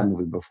saw that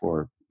movie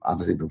before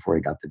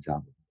he got the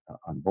job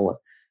on Bullet,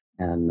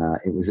 and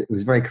it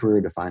was very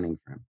career defining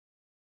for him.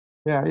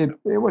 Yeah,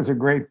 it was a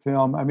great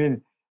film. I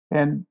mean,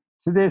 and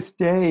to this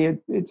day,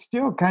 it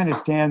still kind of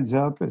stands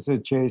up as a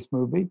chase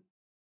movie.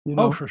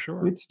 For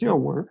sure. It still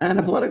works. And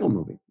a political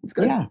movie. It's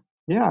good.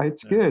 Yeah,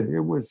 it's good. It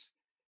was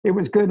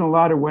good in a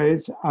lot of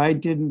ways. I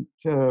didn't,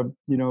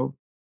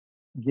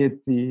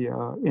 get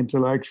the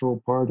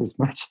intellectual part as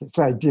much as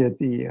I did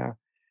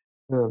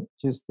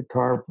just the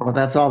car part. Well,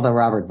 that's all the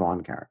Robert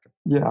Vaughn character.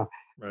 Yeah,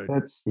 right.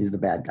 He's the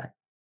bad guy.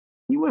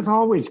 He was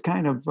always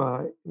kind of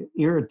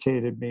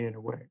irritated me in a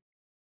way.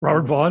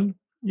 Robert Vaughn?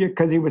 Yeah,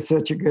 because he was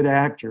such a good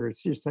actor.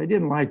 It's just I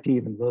didn't like to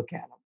even look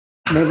at him.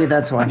 Maybe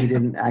that's why he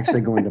didn't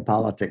actually go into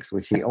politics,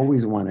 which he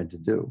always wanted to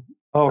do.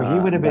 Oh, he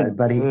would have been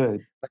but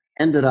good. He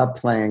ended up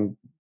playing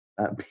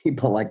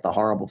people like the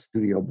horrible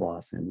studio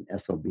boss in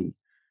SOB.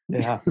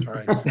 Yeah, that's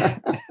right.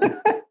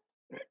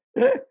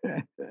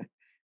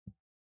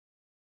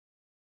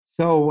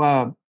 So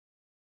I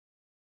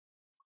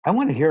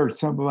want to hear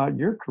some about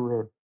your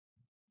career.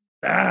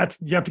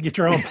 You have to get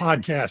your own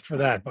podcast for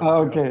that. But,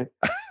 okay.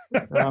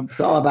 It's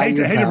all about hate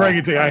to break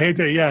it to you. I hate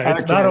to. Yeah,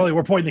 it's not only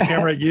we're pointing the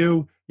camera at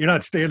you. You're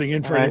not standing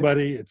in for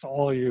anybody. It's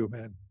all you,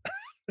 man.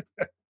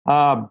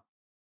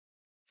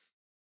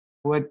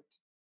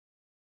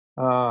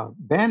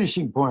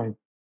 Vanishing Point.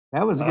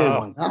 That was a good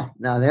one. Oh,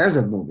 now there's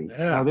a movie. Yeah.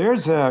 Now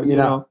there's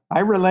a, I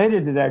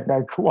related to that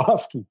guy,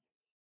 Kowalski.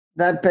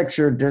 That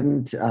picture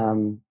didn't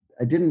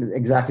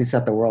exactly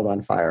set the world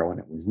on fire when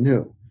it was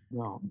new.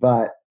 No.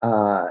 But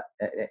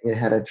it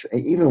had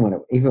even when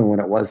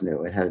it was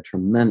new, it had a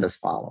tremendous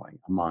following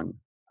among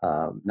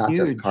not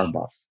just car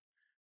buffs,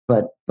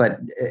 but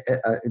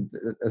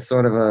a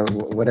sort of a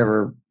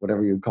whatever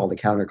you'd call the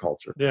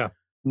counterculture. Yeah.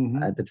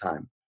 At the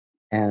time,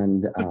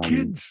 and the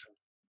kids,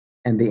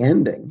 and the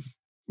ending,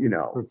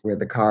 where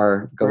the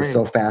car goes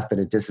so fast that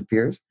it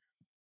disappears,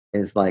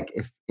 is like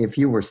if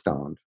you were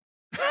stoned,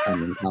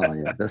 I'm telling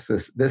you, this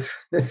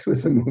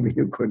was a movie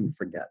you couldn't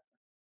forget.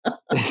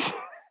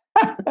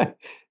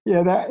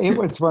 Yeah, it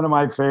was one of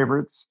my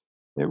favorites.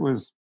 It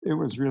was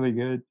really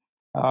good.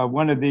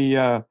 One of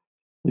the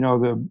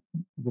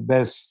the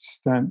best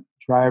stunt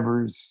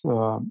drivers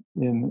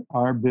in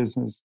our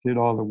business did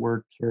all the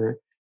work.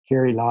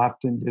 Kerry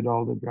Lofton did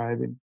all the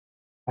driving.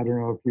 I don't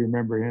know if you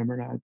remember him or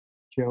not,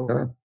 Joe.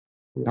 Sure.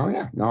 Yeah. Oh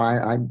yeah, no,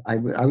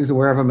 I was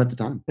aware of him at the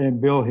time. And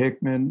Bill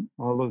Hickman,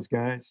 all those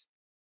guys.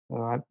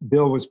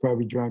 Bill was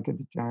probably drunk at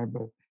the time,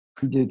 but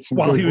he did some.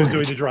 While he was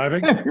doing the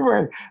driving.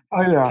 Oh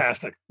yeah,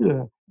 fantastic.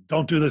 Yeah,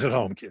 don't do this at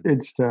home, kid.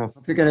 It's tough.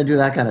 If you're going to do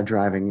that kind of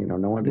driving, no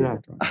wonder you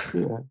get drunk.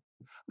 Yeah.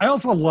 I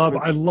also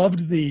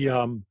loved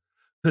the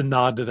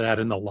nod to that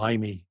in the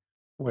Limey,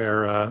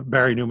 where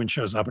Barry Newman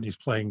shows up and he's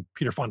playing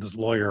Peter Fonda's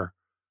lawyer,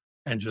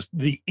 and just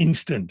the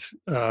instant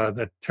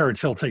that Terrence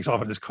Hill takes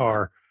off in his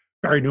car,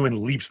 Barry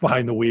Newman leaps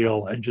behind the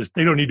wheel, and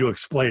they don't need to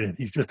explain it.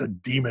 He's just a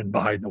demon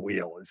behind the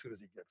wheel as soon as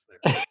he gets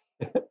there.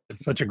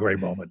 It's such a great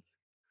moment.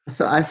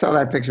 So I saw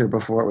that picture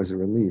before it was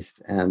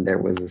released, and there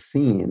was a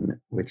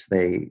scene which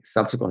they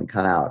subsequently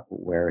cut out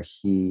where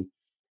he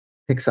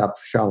picks up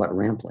Charlotte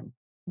Rampling.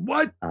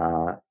 What?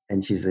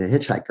 And she's a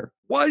hitchhiker.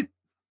 What?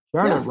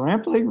 Charlotte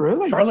Rampling,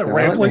 really? Charlotte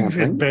Rampling's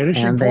in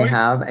Vanishing and Point? They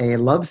have a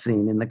love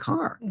scene in the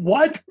car.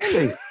 What?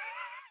 Really?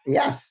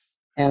 Yes.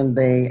 And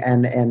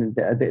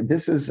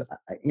this is,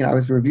 I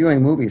was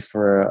reviewing movies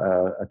for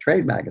a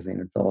trade magazine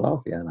in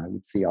Philadelphia, and I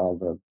would see all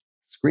the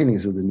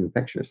screenings of the new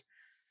pictures.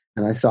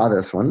 And I saw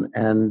this one,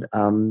 and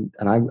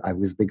I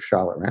was a big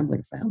Charlotte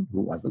Rampling fan.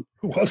 Who wasn't?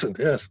 Who wasn't?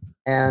 Yes.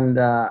 And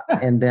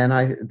then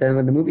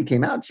when the movie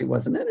came out, she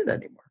wasn't in it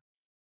anymore.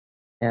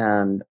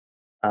 And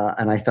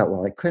I thought,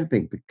 well, it could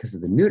be because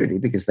of the nudity,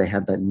 because they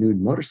had that nude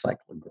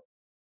motorcycle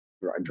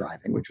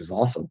driving, which was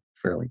also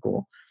fairly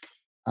cool.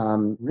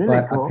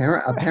 Really cool.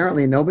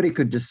 Apparently, nobody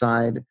could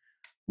decide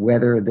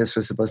whether this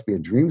was supposed to be a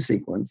dream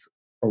sequence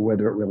or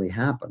whether it really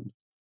happened.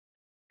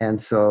 And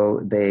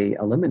so they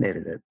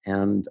eliminated it.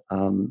 And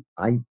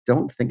I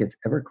don't think it's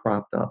ever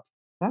cropped up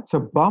That's a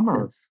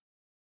bummer.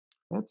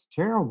 That's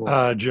terrible.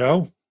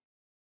 Joe,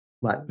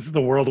 What? this is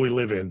the world we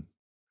live in.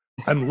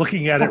 I'm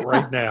looking at it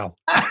right now.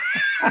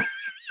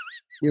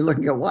 You're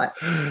looking at what?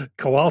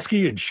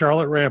 Kowalski and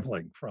Charlotte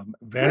Rampling from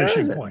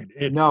Vanishing Point.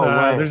 It's No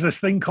way. There's this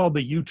thing called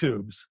the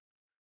YouTubes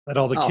that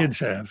all the kids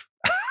have.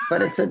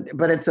 But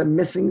it's a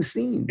missing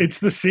scene. It's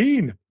the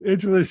scene.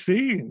 It's the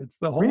scene. It's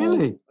the whole.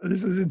 Really?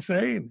 This is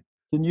insane.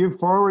 Can you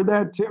forward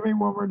that to me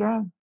when we're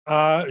done?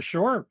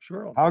 Sure.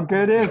 How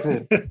good is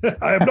it?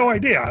 I have no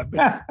idea. I've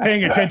been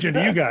paying attention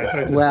to you guys.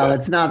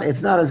 It's not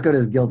as good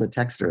as Gilda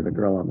Texter, the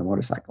girl on the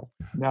motorcycle.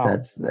 No,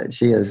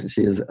 she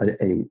is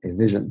a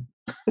vision.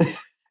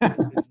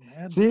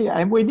 See,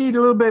 and we need a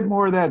little bit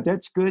more of that.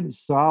 That's good,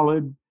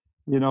 solid,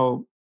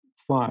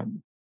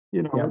 fun.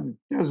 It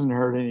doesn't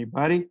hurt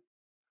anybody,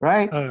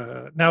 right?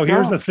 Now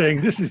here's the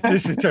thing. This is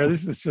terrible.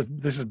 This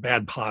is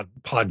bad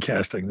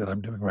podcasting that I'm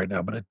doing right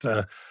now. But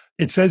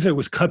it says it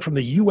was cut from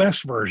the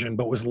U.S. version,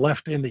 but was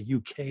left in the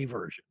U.K.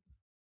 version.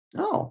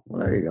 Oh,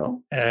 well, there you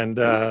go. And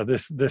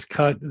this is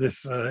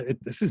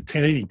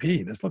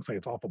 1080p. This looks like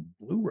it's off of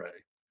Blu-ray.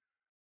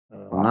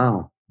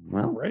 Wow.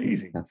 Well,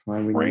 crazy. That's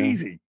why we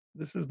crazy.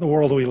 This is the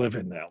world we live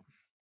in now.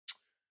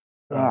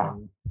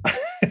 Well,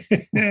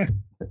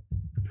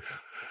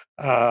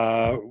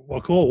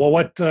 cool. Well,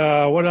 what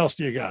else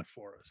do you got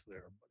for us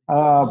there?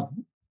 Well,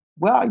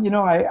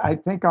 I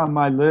think on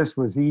my list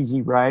was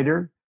Easy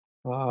Rider.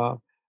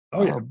 That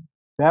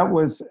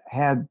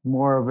had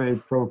more of a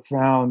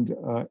profound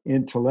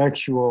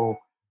intellectual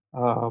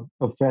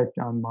effect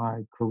on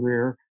my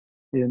career.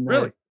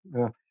 Really?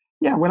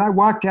 When I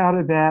walked out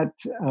of that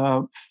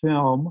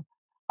film,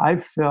 I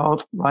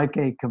felt like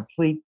a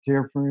complete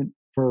different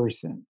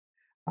person.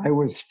 I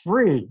was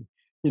free.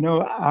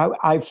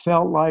 I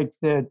felt like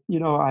that,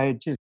 I had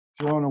just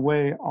thrown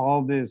away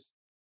all this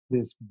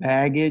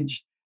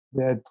baggage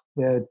that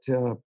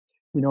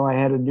I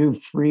had a new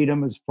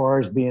freedom as far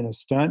as being a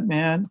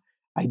stuntman.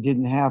 I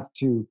didn't have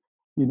to,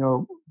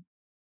 go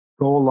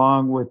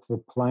along with the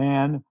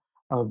plan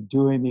of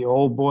doing the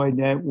Old Boy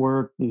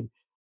Network, the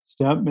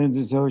Stuntmen's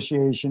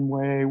Association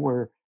way,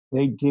 where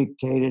they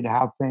dictated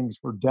how things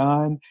were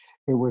done.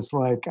 It was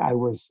like I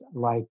was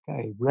like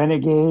a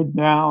renegade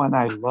now, and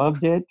I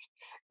loved it.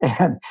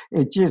 And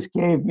it just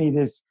gave me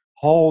this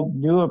whole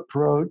new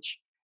approach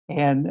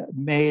and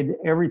made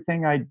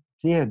everything I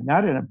did,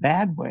 not in a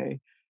bad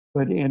way,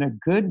 but in a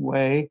good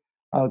way,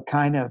 a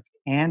kind of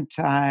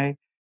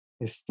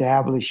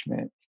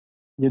anti-establishment.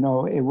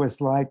 It was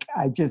like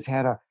I just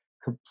had a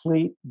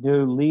complete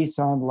new lease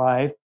on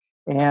life,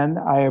 and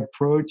I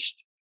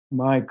approached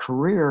my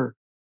career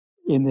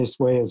in this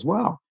way as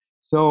well.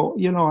 So,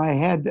 I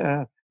had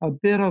a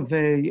bit of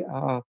a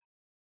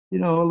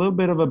little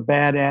bit of a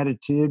bad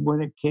attitude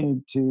when it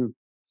came to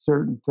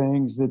certain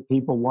things that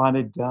people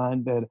wanted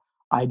done that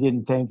I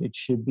didn't think it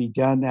should be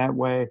done that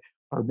way,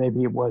 or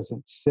maybe it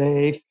wasn't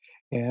safe.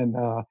 And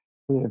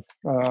if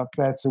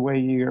that's the way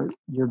you're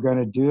going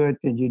to do it,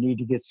 then you need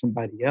to get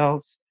somebody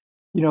else.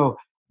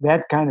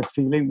 That kind of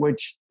feeling,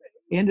 which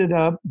ended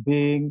up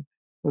being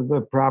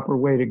the proper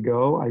way to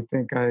go. I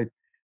think I'd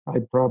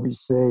probably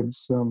saved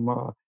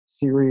some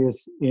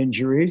serious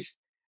injuries,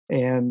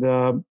 and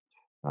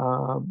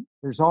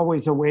there's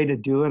always a way to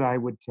do it, I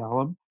would tell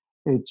them.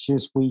 It's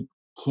just we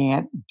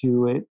can't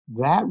do it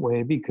that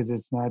way because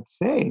it's not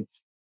safe.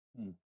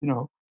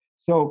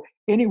 So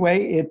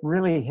anyway, it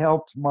really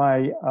helped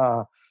my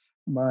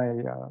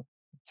to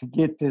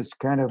get this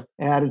kind of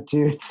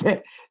attitude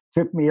that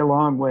took me a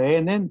long way.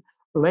 And then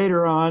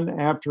later on,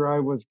 after I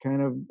was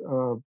kind of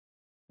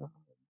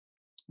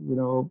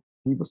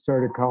people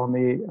started calling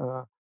me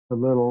a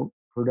little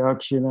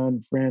production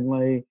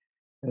unfriendly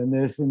and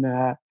this and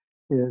that,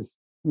 is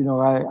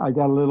I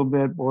got a little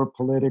bit more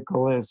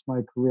political as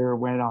my career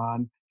went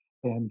on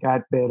and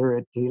got better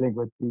at dealing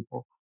with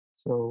people.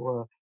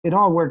 So it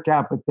all worked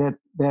out. But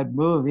that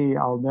movie,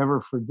 I'll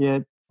never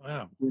forget.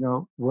 Wow.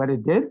 What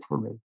it did for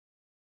me.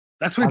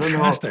 That's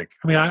fantastic.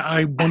 I mean,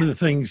 I one of the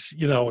things,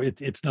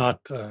 it's not.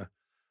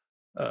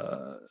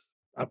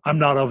 I'm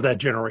not of that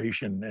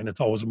generation, and it's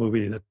always a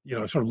movie that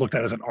sort of looked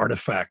at as an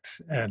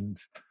artifact.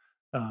 And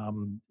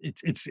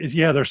it's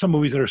there's some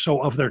movies that are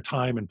so of their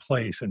time and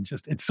place, and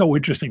just it's so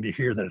interesting to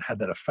hear that it had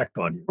that effect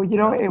on you.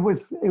 Well, it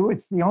was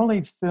the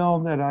only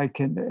film that I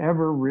can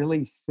ever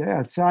really say,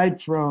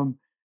 aside from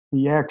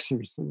The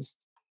Exorcist,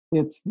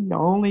 it's the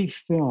only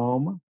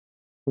film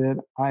that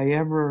I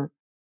ever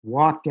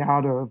walked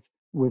out of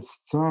with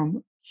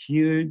some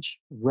huge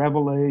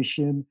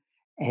revelation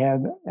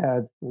and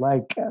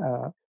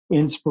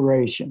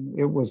inspiration.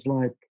 It was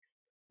like,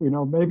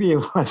 maybe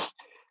it was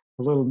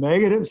a little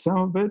negative, some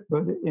of it,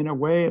 but in a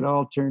way, it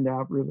all turned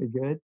out really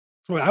good.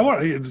 So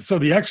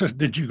The Exorcist,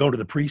 did you go to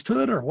the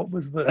priesthood, or what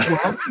was the?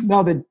 Well,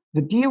 no,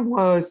 the deal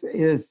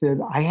is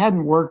that I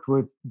hadn't worked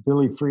with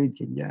Billy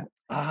Friedkin yet,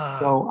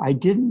 so I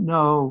didn't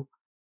know,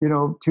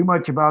 too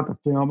much about the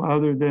film,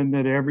 other than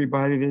that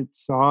everybody that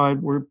saw it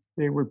were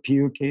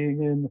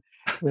puking and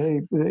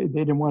they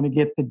didn't want to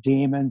get the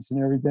demons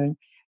and everything.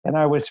 And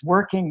I was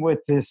working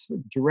with this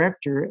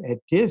director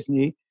at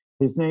Disney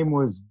His name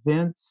was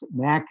Vince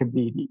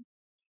McAbeedy.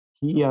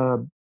 He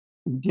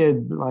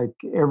did like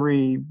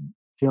every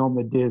film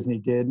that Disney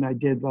did, and I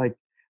did like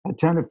a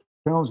ton of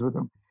films with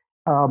him.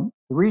 The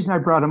reason I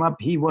brought him up,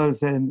 he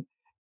was an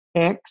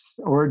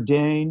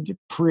ex-ordained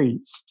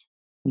priest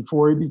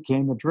before he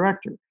became a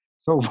director.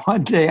 So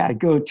one day I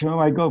go to him,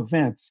 I go,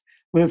 Vince,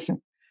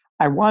 listen,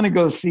 I want to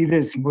go see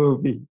this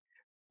movie,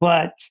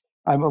 but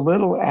I'm a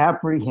little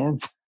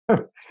apprehensive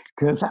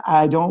because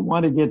I don't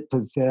want to get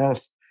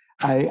possessed.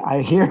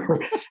 I hear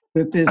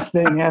that this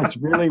thing has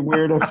really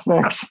weird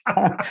effects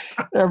on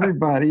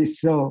everybody.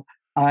 So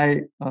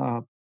I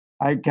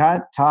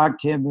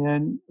talked him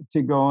in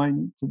to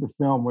going to the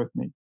film with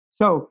me.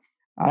 So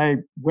I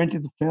went to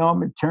the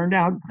film. It turned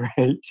out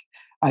great.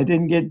 I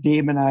didn't get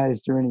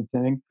demonized or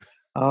anything.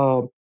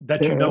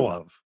 That you know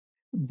of.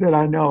 That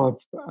I know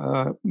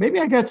of. Maybe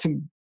I got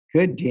some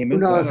good demons.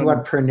 Who knows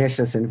what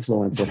pernicious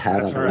influence it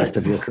had on the rest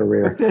of your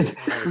career.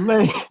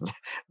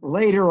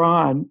 Later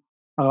on,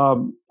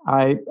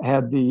 I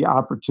had the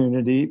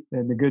opportunity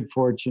and the good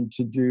fortune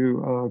to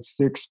do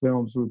 6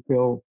 films with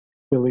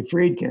Billy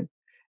Friedkin.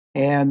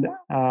 And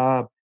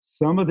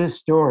some of the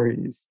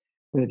stories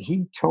that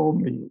he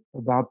told me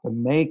about the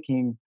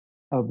making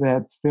of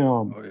that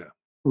film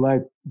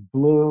like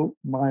blew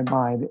my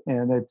mind.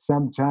 And at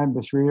some time,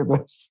 the three of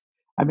us,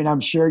 I mean,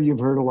 I'm sure you've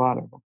heard a lot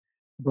of them,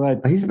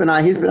 but he's been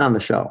on the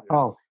show.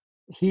 Oh,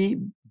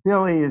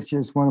 Billy is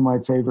just one of my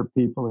favorite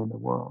people in the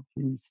world.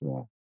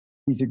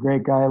 He's a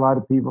great guy. A lot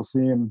of people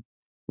see him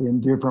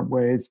in different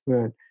ways,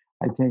 but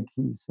I think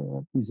he's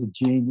a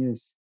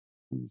genius.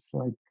 He's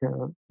like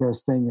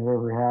best thing that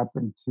ever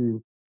happened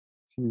to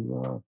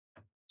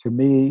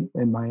me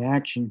in my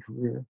action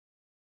career.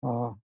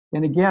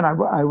 And again,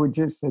 I would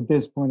just at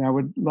this point I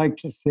would like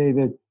to say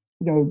that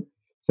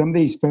some of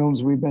these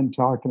films we've been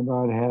talking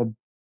about had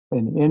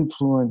an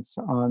influence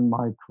on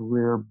my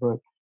career, but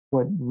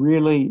what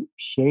really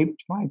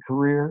shaped my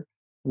career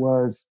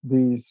was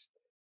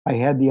I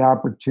had the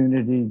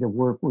opportunity to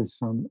work with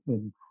some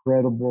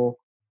incredible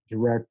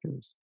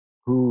directors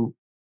who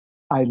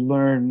I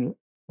learned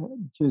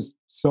just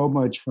so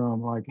much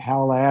from, like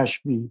Hal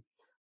Ashby,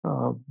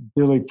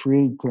 Billy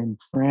Friedkin,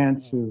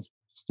 Francis,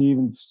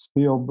 Steven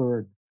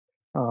Spielberg,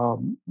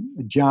 John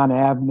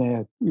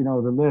Abnett,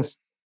 the list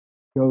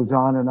goes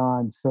on and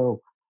on.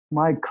 So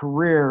my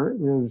career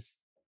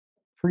is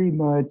pretty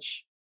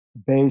much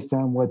based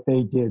on what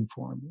they did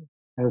for me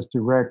as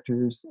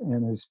directors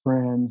and as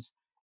friends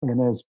and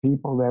as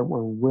people that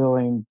were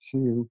willing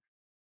to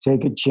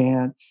take a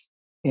chance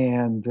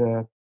and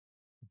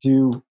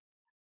do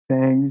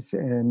things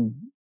and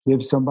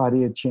give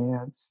somebody a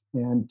chance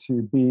and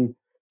to be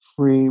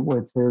free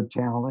with their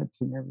talent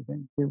and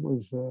everything.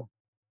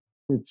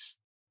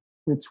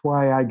 It's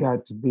why I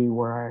got to be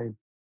where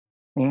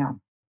I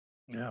am.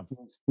 Yeah.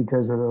 It's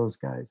because of those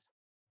guys.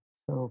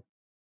 So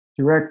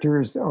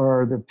directors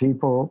are the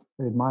people,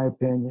 in my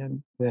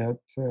opinion, that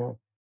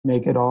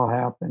make it all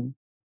happen.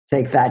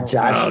 Take that,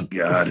 Josh. Oh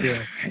God!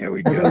 Yeah. Here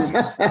we go.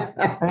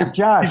 Hey,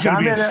 Josh, he's going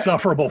to be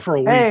insufferable for a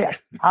week. Hey,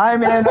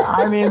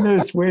 I'm in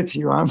this with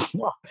you. I'm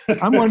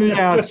one of the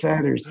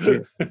outsiders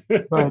too.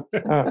 But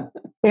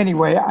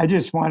anyway, I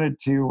just wanted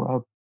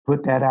to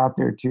put that out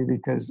there too,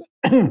 because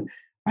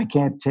I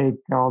can't take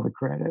all the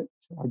credit.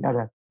 I got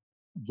to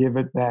give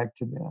it back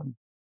to them.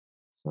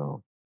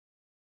 So,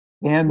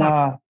 and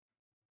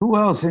who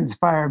else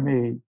inspired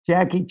me?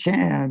 Jackie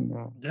Chan,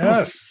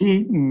 Buster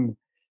Keaton,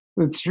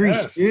 the Three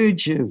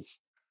Stooges.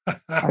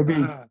 I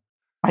mean,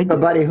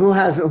 but buddy, who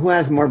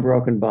has more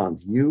broken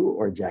bones, you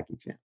or Jackie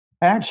Chan?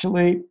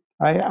 Actually,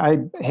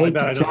 I hate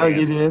to tell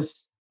you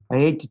this. I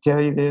hate to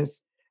tell you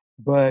this,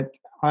 but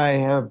I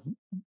have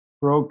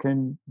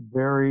broken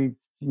very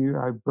few.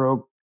 I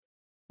broke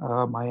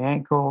my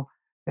ankle,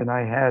 and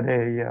I had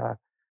a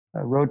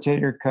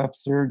rotator cuff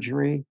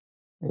surgery.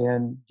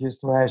 And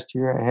just last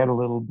year, I had a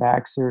little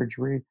back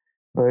surgery.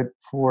 But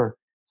for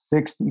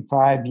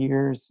 65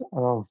 years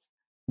of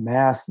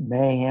mass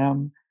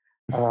mayhem,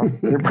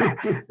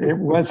 it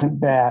wasn't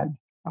bad.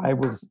 I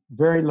was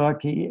very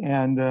lucky.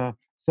 And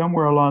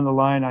somewhere along the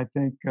line, I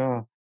think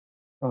I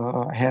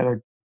had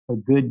a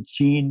good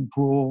gene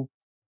pool.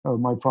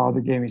 My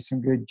father gave me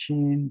some good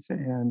genes,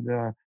 and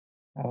there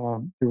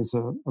was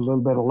a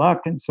little bit of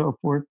luck and so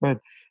forth. But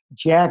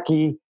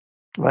Jackie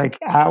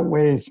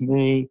outweighs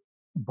me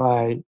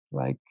by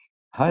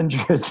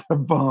hundreds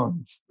of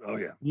bones. Oh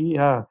yeah. He,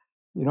 I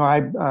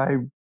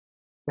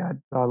got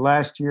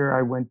last year.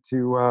 I went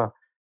to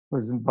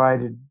was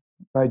invited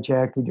by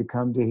Jackie to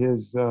come to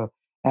his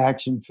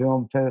action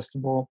film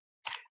festival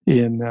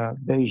in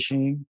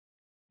Beijing,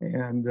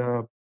 and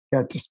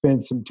got to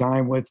spend some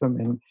time with him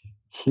and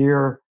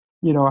hear.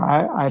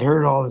 I'd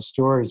heard all the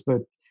stories,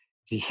 but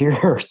to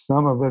hear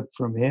some of it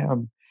from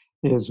him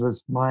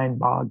was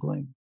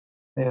mind-boggling.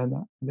 And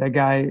that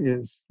guy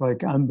is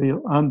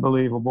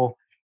unbelievable,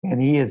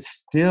 and he is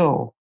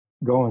still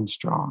going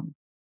strong.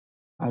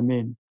 I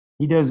mean,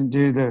 he doesn't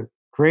do the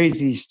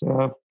crazy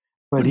stuff,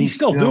 but he's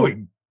still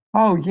doing.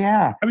 Oh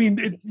yeah. I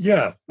mean,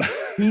 yeah.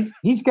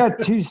 he's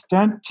got 2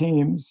 stunt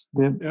teams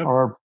that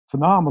are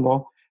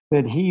phenomenal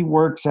that he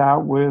works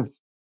out with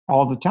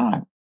all the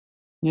time.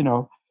 You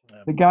know,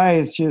 the guy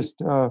is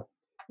just,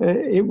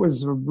 it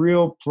was a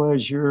real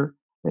pleasure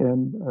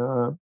and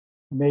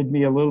made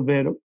me a little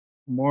bit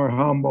more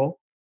humble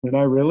than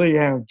I really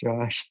am,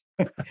 Josh.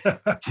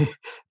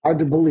 Hard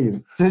to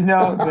believe. To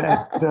know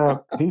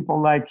that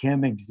people like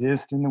him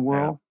exist in the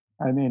world.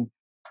 Yeah. I mean,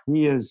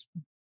 he is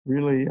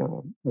really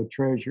a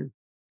treasure.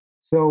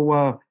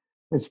 So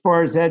as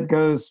far as that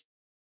goes,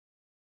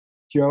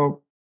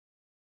 Joe,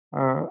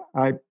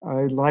 I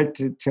like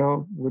to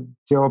tell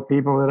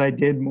people that I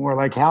did more.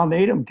 Like Hal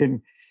Needham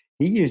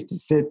he used to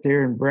sit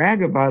there and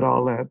brag about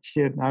all that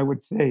shit, and I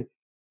would say,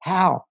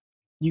 Hal,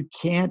 you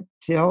can't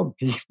tell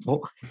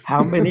people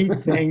how many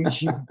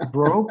things you've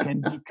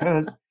broken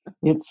because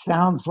it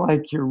sounds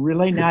like you're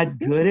really not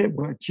good at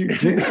what you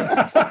do.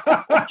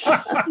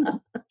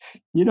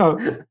 You know,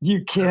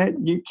 you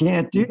can't do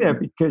that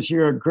because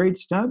you're a great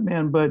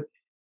stuntman, but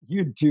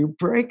you do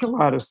break a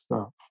lot of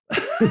stuff.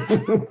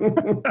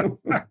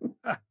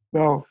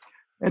 So,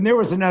 and there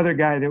was another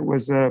guy that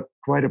was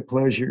quite a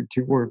pleasure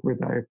to work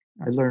with.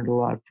 I learned a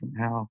lot from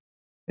Hal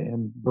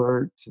and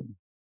Bert, and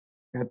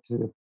got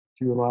to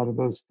do a lot of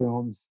those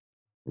films,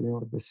 you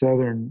know, the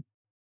Southern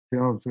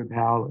films with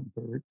Hal and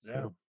Bert.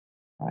 So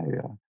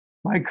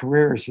my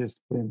career has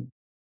just been,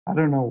 I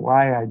don't know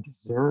why I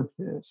deserve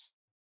this.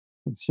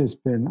 It's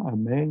just been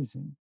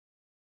amazing.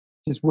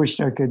 Just wished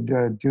I could do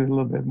a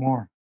little bit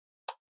more.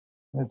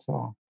 That's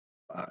all.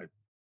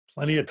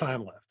 Plenty of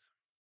time left.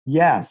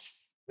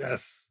 Yes.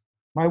 Yes.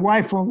 My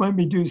wife won't let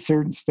me do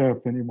certain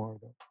stuff anymore,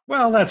 though.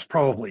 Well, that's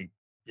probably,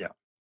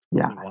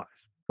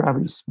 wise.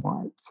 Probably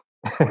smart.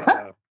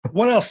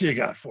 What else you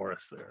got for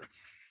us there?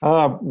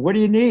 What do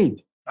you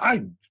need?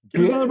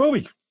 Give us another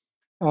movie.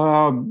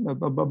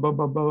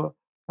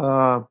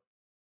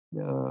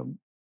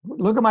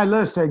 Look at my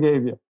list I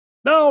gave you.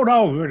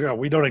 No,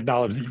 we don't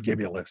acknowledge that you gave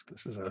me a list.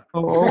 This is a.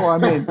 I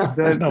mean,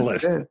 there's no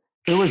list.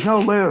 There was no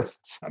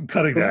list. I'm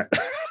cutting that.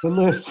 The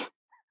list.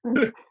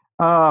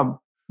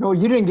 No,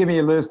 you didn't give me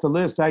a list. The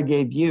list I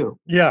gave you.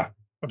 Yeah,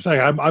 I'm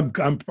saying I'm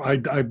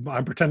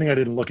pretending I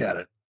didn't look at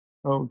it.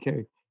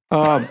 Okay.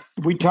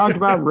 We talked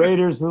about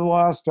Raiders of the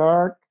Lost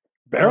Ark.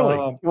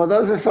 Barely. Well,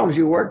 those are films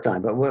you worked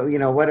on, but what?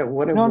 No,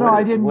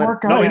 I didn't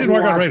work on. No, he didn't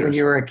work on Raiders when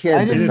you were a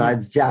kid.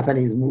 Besides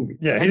Japanese movies.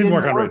 Yeah, he didn't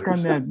work on Raiders.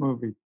 On that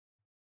movie.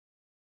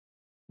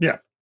 Yeah.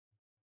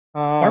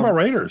 What about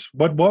Raiders?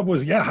 What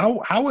was? Yeah.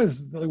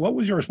 What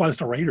was your response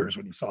to Raiders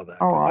when you saw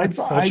that?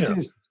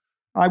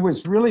 I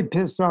was really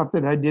pissed off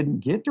that I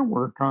didn't get to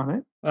work on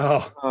it.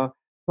 Oh.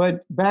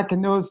 But back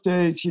in those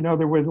days, you know,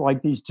 there were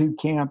like these two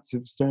camps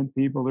of stunt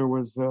people. There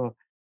was, the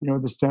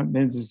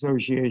Stuntmen's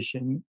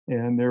Association,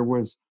 and there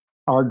was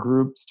our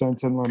group,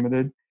 Stunts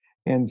Unlimited.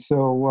 And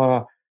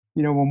so,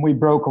 when we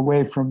broke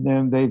away from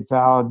them, they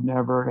vowed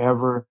never,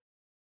 ever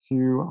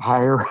to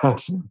hire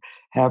us,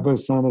 have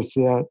us on a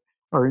set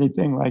or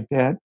anything like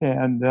that.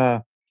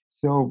 And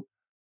so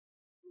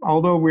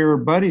although we were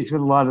buddies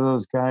with a lot of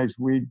those guys,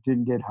 we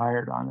didn't get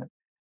hired on it.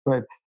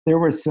 But there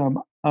was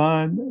some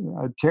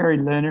Terry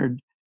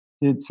Leonard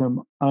did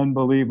some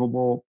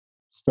unbelievable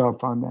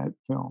stuff on that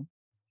film.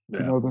 Yeah.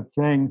 You know, the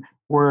thing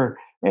where,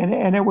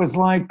 and it was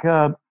like,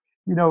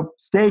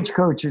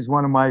 Stagecoach is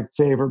one of my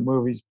favorite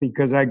movies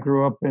because I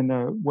grew up in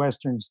a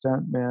Western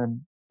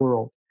stuntman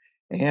world.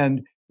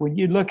 And when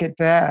you look at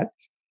that,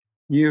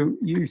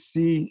 you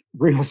see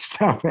real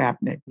stuff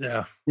happening.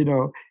 Yeah.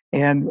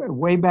 And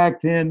way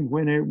back then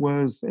when it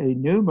was a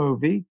new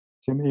movie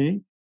to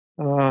me,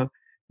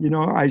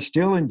 I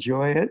still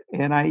enjoy it.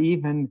 And I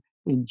even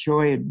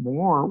enjoy it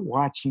more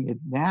watching it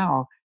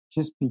now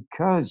just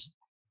because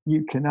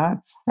you cannot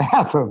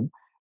fathom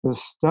the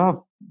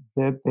stuff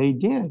that they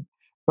did.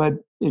 But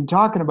in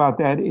talking about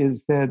that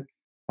is that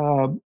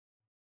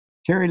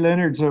Terry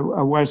Leonard's a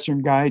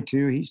Western guy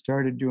too. He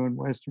started doing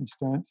Western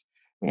stunts.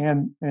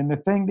 And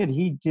the thing that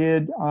he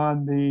did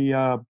on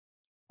the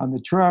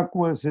truck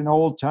was an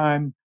old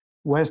time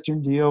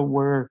Western deal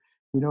where,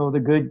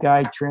 the good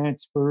guy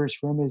transfers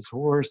from his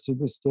horse to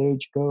the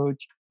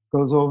stagecoach,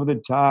 goes over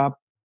the top,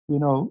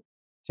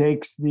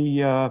 takes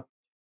the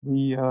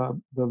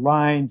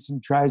lines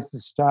and tries to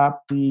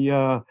stop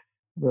the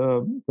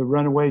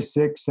runaway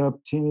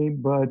 6-up team,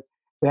 but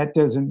that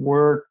doesn't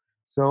work.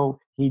 So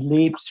he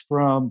leaps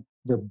from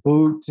the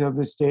boot of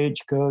the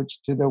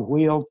stagecoach to the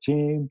wheel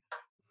team,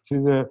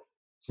 to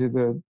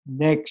the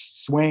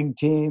next swing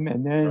team,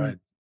 and then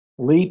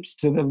leaps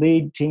to the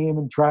lead team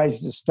and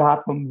tries to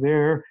stop them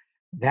there.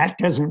 That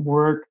doesn't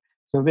work.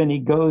 So then he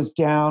goes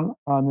down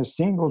on the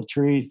single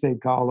trees, they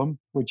call them,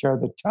 which are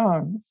the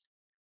tongues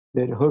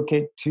that hook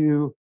it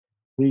to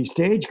the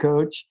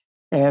stagecoach,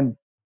 and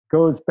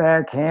goes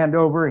back hand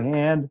over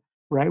hand,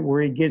 right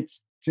where he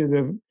gets to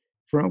the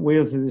front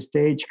wheels of the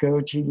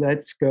stagecoach. He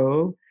lets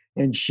go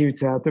and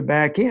shoots out the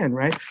back end,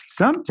 right?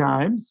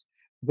 Sometimes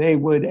they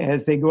would,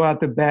 as they go out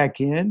the back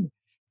end,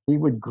 he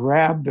would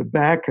grab the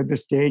back of the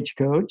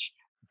stagecoach,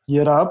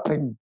 get up,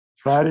 and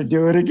try to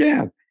do it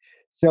again.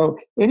 So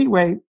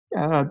anyway,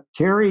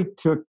 Terry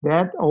took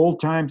that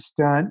old-time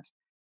stunt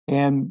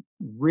and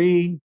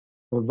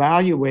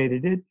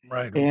re-evaluated it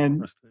Right.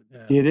 and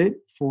Yeah. did it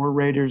for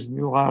Raiders of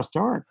the Lost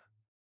Ark,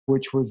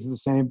 which was the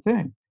same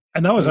thing.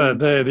 And that was And-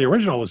 the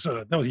original was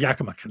that was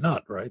Yakima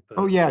Canutt, right?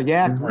 Oh yeah,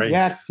 Yak great.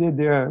 Yak did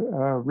the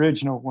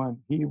original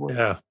one. He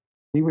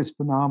was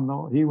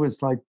phenomenal. He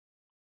was like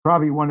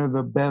probably one of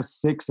the best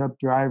six-up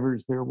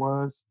drivers there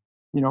was.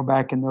 You know,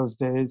 back in those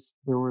days,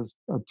 there was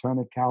a ton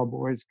of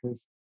cowboys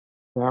because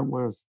that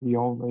was the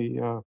only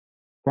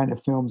kind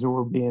of films that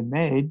were being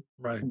made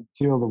Right.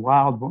 until the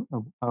Wild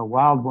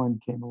One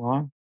came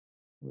along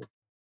with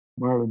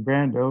Marlon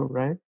Brando,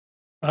 right?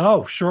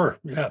 Oh, sure.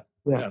 Yeah.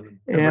 Yeah.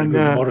 And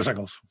And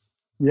motorcycles.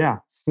 yeah,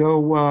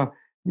 so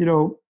you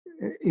know,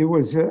 it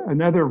was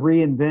another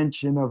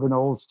reinvention of an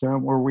old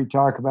stunt where we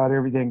talk about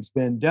everything's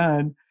been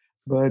done,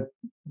 but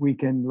we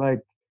can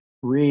like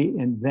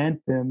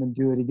reinvent them and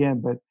do it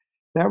again. But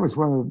that was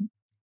one of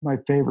my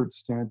favorite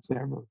stunts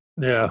ever.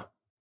 Yeah.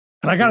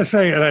 And I got to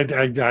say, and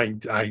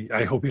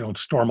I hope you don't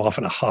storm off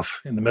in a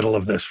huff in the middle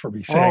of this for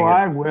me saying Oh, it.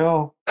 I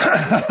will.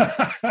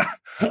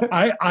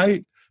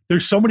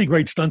 There's so many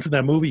great stunts in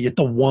that movie. Yet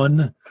the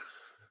one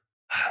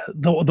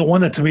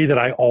that to me that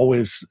I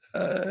always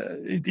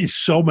it is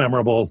so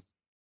memorable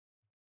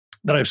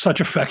that I have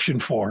such affection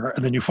for,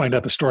 and then you find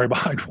out the story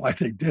behind why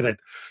they did it,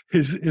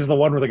 is the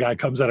one where the guy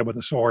comes at him with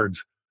the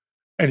swords,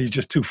 and he's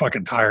just too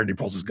fucking tired. And he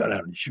pulls his gun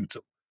out and he shoots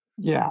him.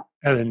 Yeah.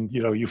 And then,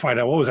 you find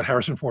out, what was it?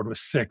 Harrison Ford was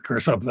sick or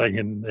something,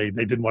 and they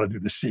didn't want to do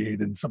the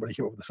scene, and somebody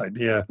came up with this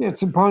idea. Yeah,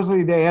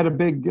 supposedly they had a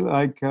big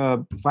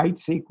fight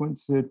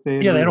sequence that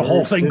they had a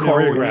whole thing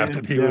choreographed,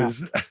 and he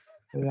was.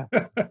 Yeah,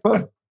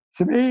 but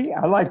to me,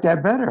 I like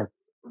that better.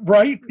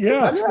 Right? Yeah,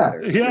 Much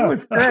better. Yeah, it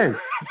was great.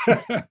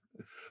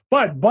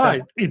 but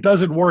it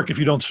doesn't work if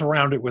you don't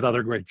surround it with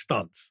other great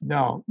stunts.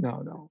 No.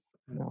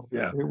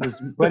 Yeah, it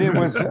was. But it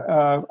was.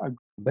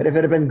 But if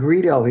it had been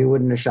Greedo, he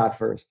wouldn't have shot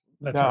first.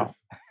 That's no.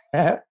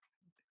 right.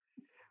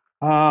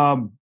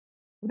 What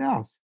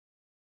else?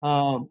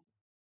 Well,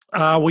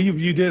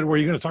 you did. Were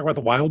you going to talk about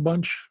the Wild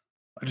Bunch?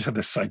 I just had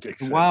this psychic.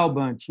 The Wild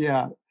Bunch,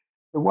 yeah.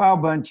 The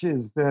Wild Bunch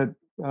is that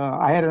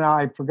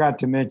I forgot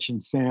to mention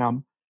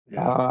Sam.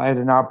 Yeah. I had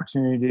an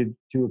opportunity to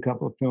do a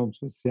couple of films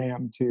with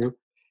Sam too,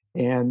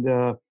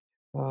 and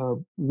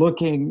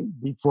looking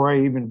before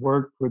I even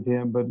worked with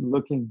him, but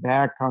looking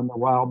back on the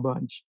Wild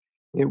Bunch,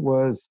 it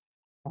was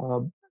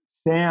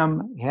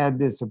Sam had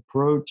this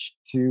approach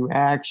to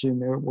action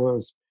that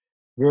was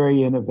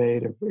very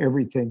innovative.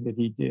 Everything that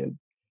he did.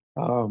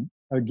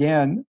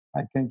 Again,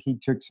 I think he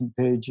took some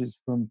pages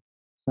from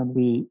some of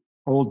the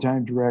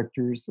old-time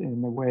directors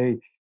in the way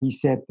he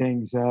set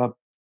things up.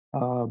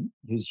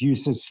 His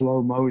use of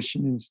slow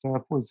motion and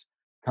stuff was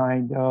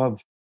kind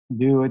of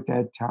new at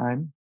that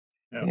time,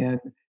 and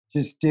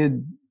just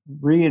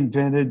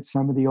reinvented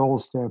some of the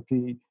old stuff.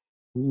 He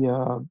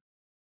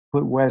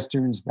put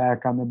westerns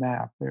back on the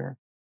map there.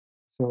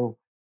 So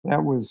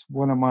that was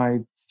one of my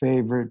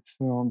favorite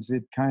films.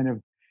 It kind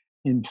of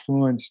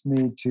influenced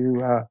me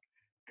to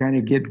kind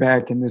of get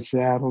back in the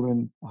saddle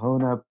and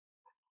hone up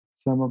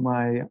some of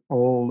my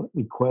old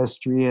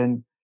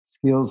equestrian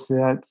skill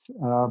sets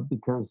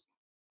because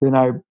then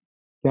I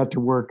got to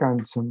work on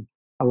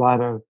a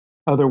lot of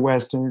other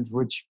westerns,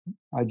 which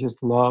I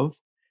just love.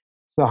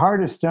 It's the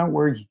hardest stunt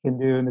work you can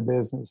do in the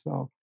business,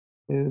 though,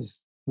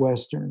 is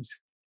westerns.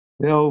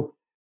 They'll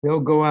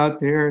go out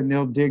there and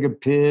they'll dig a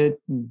pit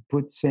and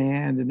put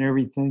sand and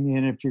everything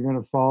in if you're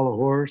going to fall a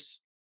horse,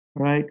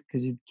 right?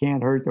 Because you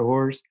can't hurt the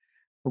horse.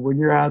 But when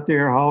you're out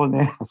there hauling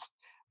ass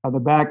on the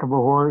back of a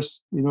horse,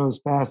 as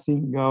fast as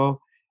you can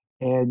go,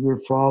 and you're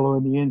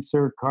following the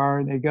insert car,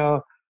 and they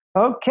go,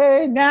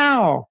 okay,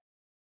 now,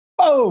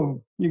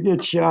 boom, you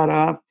get shot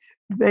off.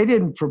 They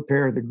didn't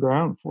prepare the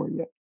ground for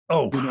you.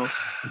 Oh,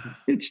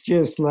 it's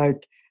just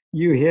like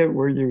you hit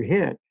where you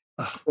hit.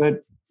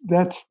 But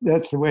that's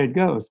the way it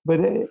goes. But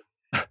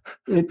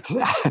it's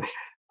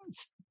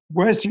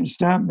Western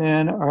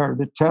stuntmen are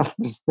the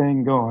toughest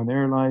thing going.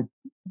 They're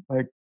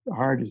like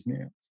hard as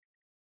nails,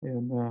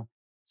 and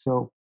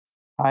so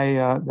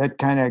I that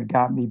kind of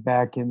got me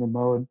back in the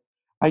mode.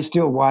 I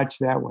still watch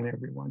that one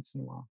every once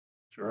in a while.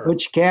 Sure.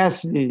 Butch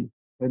Cassidy,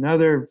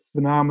 another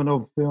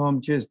phenomenal film,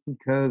 just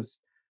because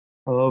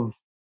of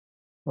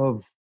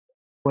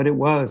what it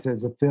was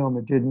as a film.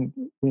 It didn't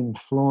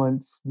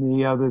influence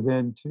me other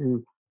than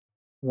to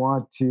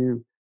want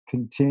to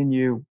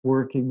continue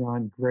working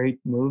on great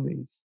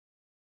movies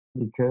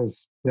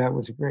because that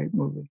was a great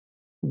movie.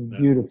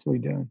 Beautifully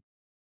done.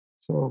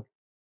 So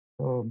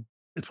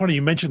it's funny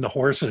you mentioned the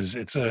horses.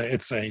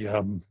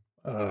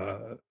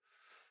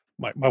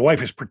 My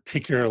wife is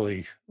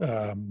particularly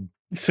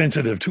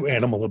sensitive to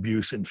animal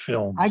abuse in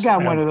films. I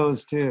got one of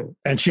those too.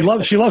 And she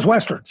loves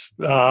westerns.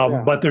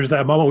 But there's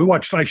that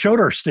moment I showed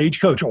her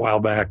Stagecoach a while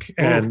back.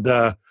 And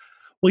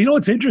well,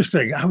 it's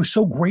interesting. I was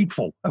so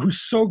grateful.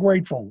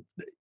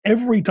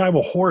 Every time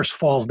a horse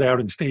falls down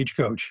in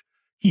Stagecoach,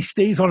 he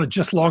stays on it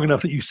just long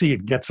enough that you see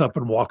it gets up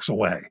and walks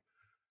away.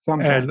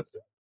 Sometimes.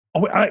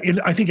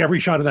 And I think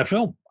every shot of that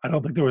film, I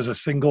don't think there was a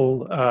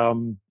single.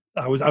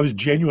 I was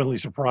genuinely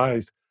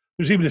surprised.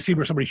 There's even a scene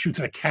where somebody shoots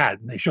at a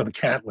cat, and they show the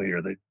cat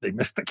later. They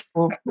missed the cat.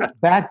 Well,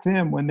 back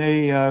then when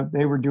they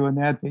were doing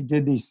that, they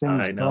did these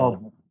things I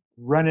called know.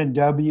 running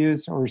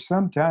W's, or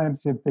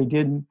sometimes if they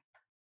didn't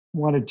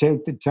want to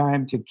take the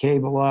time to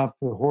cable off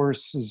the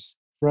horse's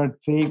front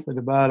feet with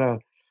about a,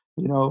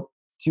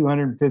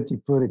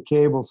 250 foot of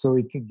cable so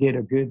he could get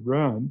a good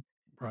run,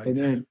 Right. and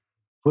then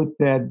put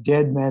that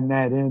dead man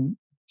that in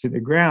to the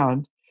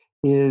ground,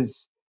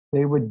 is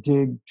they would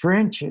dig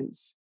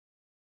trenches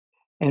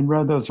and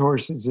run those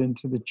horses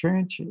into the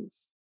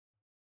trenches.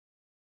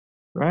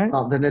 Right?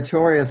 Well, the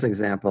notorious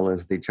example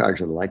is the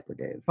Charge of the Light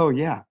Brigade Oh,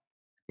 yeah.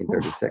 in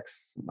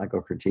 36,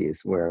 Michael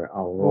Curtiz, where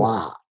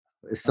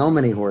so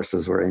many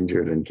horses were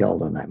injured and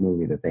killed on that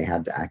movie that they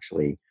had to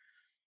actually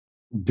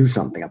do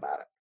something about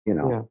it,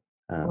 Yeah.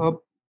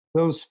 Well,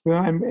 those,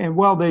 and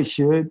well, they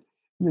should,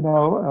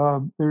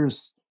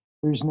 there's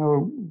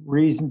no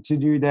reason to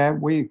do that.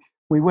 We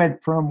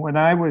went from when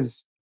I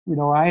was,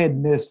 I had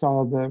missed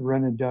all the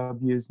running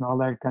W's and all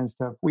that kind of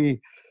stuff.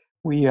 We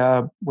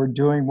were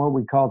doing what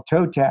we call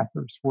toe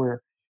tappers,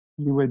 where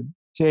you would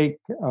take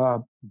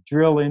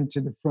drill into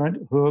the front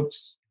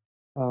hoofs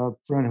of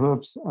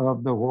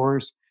the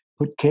horse,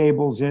 put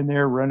cables in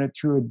there, run it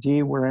through a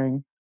D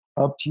ring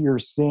up to your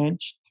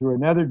cinch, through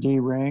another D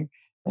ring,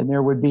 and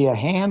there would be a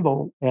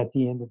handle at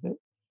the end of it.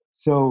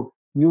 So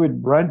you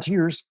would run to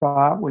your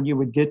spot. When you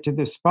would get to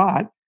the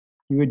spot,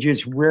 you would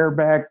just rear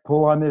back,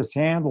 pull on this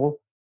handle,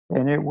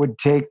 and it would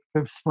take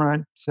the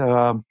front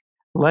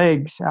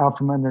legs out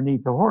from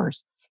underneath the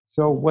horse.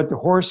 So what the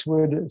horse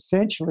would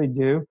essentially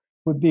do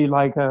would be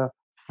like a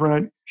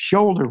front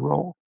shoulder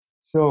roll.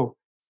 So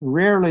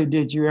rarely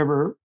did you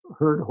ever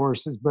hurt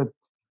horses, but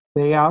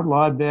they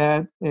outlawed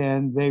that,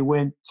 and they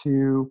went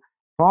to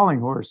falling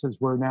horses,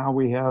 where now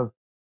we have,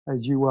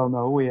 as you well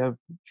know, we have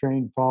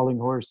trained falling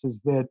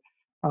horses that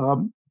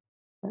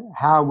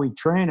how we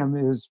train them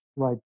is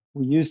like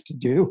we used to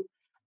do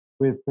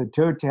with the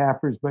toe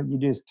tappers, but you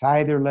just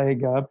tie their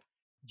leg up,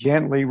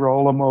 gently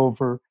roll them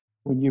over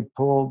when you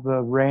pull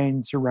the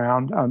reins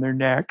around on their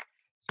neck.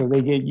 So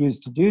they get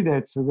used to do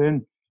that. So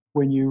then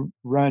when you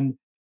run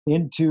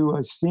into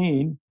a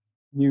scene,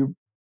 you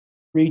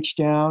reach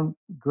down,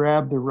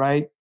 grab the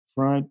right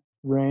front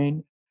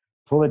rein,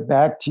 pull it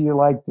back to you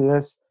like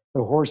this.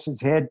 The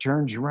horse's head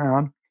turns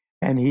around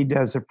and he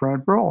does a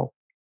front roll.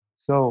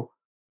 So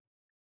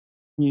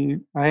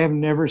I have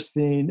never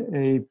seen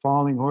a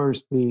falling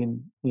horse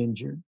being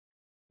injured.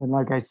 And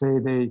like I say,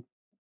 they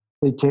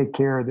take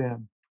care of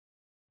them.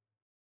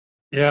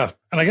 Yeah.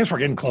 And I guess we're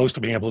getting close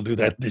to being able to do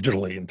that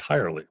digitally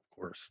entirely, of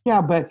course.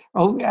 Yeah, but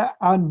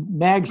on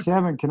Mag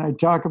 7, can I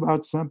talk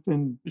about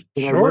something that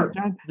I Sure. worked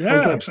on?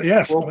 Yeah. Okay.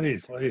 Yes, Well,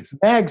 please.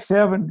 Mag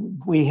 7,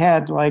 we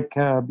had like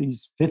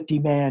these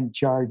 50-man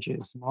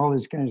charges and all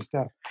this kind of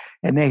stuff.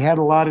 And they had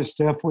a lot of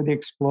stuff with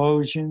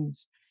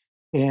explosions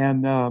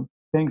and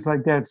things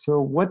like that. So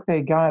what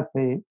they got,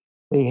 they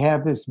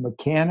have this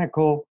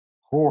mechanical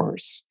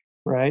horse,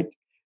 right?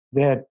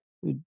 That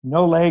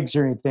no legs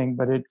or anything,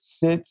 but it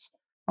sits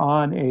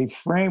on a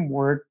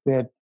framework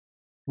that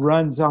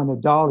runs on a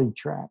dolly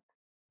track,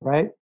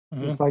 right?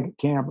 Mhm. Just like a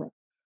camera.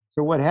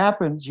 So what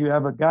happens, you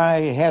have a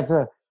guy, has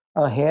a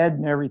head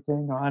and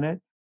everything on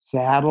it,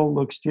 saddle,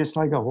 looks just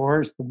like a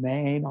horse, the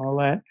mane, all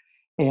that.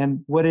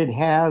 And what it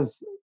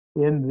has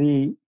in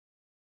the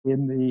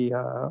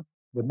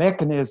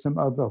mechanism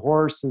of the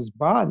horse's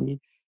body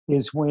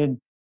is when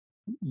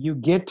you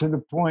get to the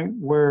point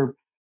where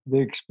the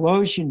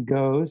explosion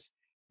goes,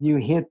 you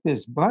hit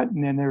this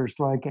button and there's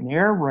like an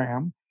air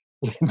ram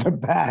in the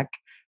back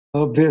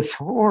of this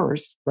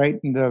horse, right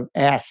in the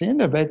ass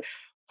end of it,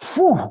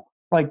 whew,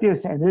 like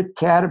this, and it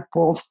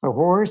catapults the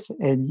horse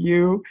and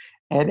you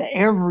and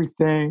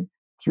everything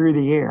through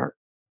the air,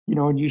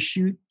 and you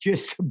shoot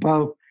just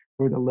above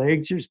where the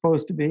legs are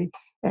supposed to be.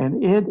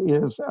 And it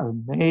is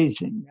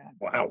amazing, man.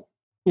 Wow.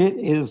 It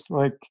is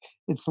like,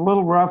 it's a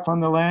little rough on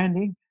the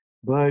landing,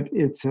 but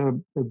it's a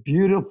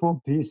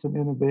beautiful piece of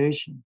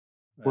innovation.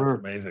 That's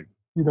amazing.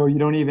 You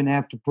don't even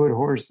have to put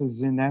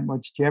horses in that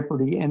much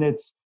jeopardy. And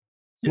it's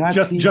not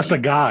just a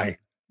guy.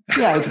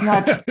 Yeah, it's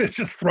not. It's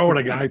just throwing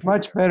a guy. It's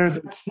much better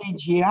than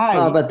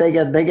CGI. But they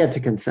get to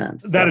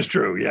consent. That is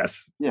true.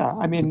 Yes. Yeah,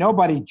 I mean,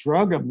 nobody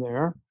drug them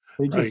there.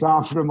 They just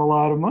offered them a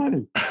lot of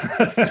money.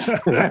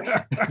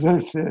 They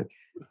said,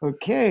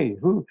 "Okay,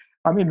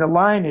 the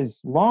line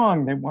is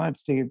long that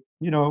wants to,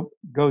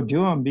 go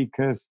do them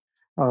because,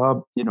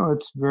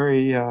 it's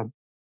very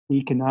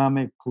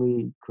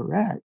economically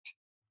correct."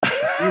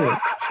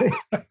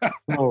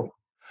 So,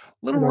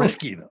 little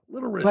risky though.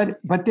 Little risky.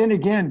 But then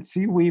again,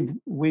 see,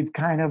 we've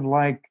kind of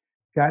like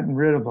gotten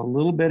rid of a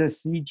little bit of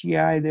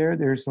CGI there.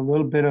 There's a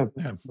little bit of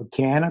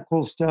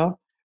mechanical stuff,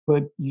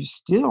 but you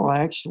still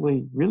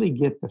actually really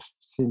get the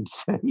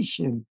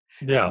sensation.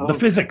 Yeah, the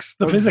physics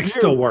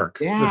still work.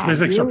 Yeah, the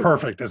physics are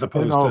perfect as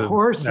opposed to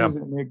horses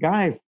and the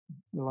guy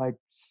like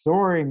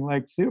soaring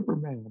like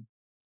Superman.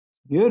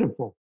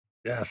 Beautiful.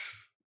 Yes.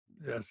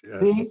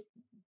 See?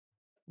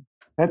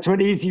 That's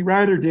what Easy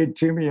Rider did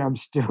to me. I'm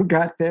still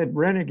got that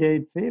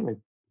renegade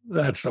feeling.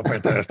 That's so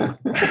fantastic.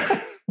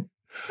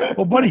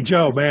 Well, buddy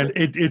Joe, man,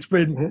 it's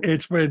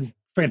been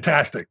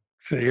fantastic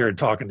sitting here and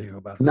talking to you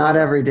about this. Not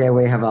every day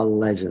we have a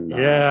legend.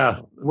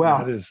 Yeah. Well,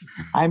 that is.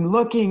 I'm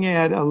looking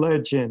at a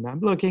legend. I'm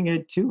looking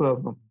at two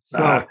of them.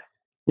 So,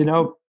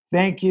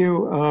 thank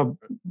you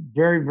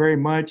very, very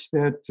much.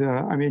 It's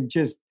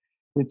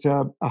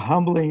a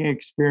humbling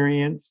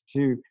experience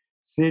to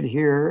sit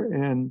here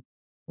and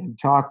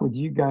talk with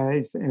you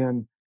guys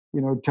and,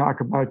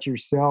 talk about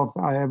yourself.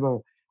 I have a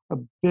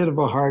bit of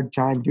a hard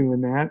time doing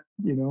that,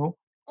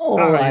 Oh,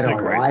 I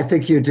don't know. I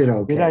think you did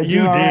okay.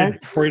 You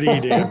did pretty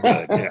damn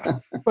good, yeah.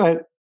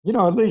 But,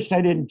 at least I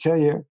didn't tell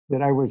you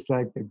that I was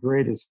like the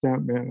greatest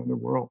stuntman in the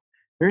world.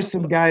 There's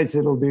some guys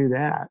that'll do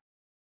that.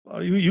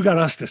 Well, you got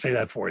us to say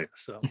that for you.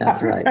 So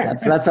that's right.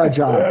 That's our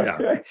job.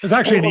 Yeah. There's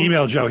actually an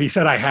email, Joe. He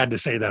said I had to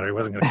say that or he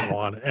wasn't going to come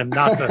on, and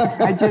not to.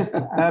 I just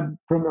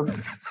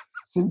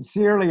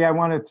sincerely, I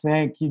want to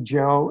thank you,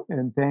 Joe,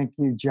 and thank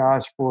you,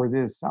 Josh, for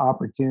this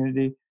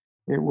opportunity.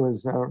 It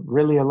was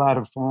really a lot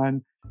of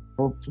fun.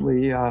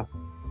 Hopefully, the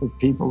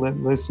people that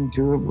listen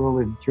to it will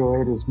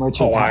enjoy it as much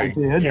as I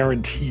did. I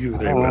guarantee you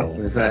they will.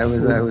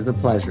 It was a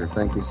pleasure.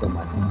 Thank you so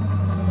much.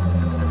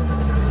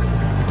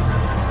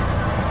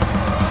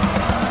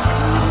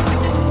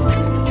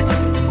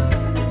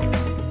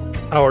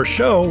 Our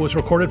show was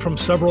recorded from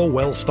several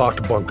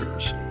well-stocked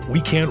bunkers. We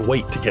can't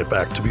wait to get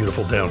back to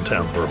beautiful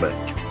downtown Burbank.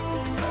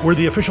 We're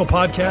the official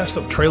podcast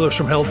of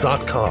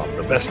trailersfromhell.com,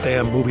 the best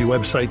damn movie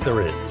website there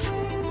is.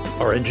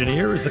 Our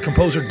engineer is the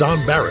composer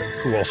Don Barrett,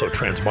 who also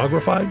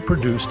transmogrified,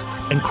 produced,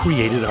 and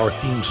created our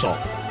theme song.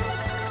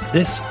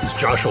 This is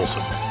Josh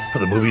Olson for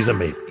The Movies That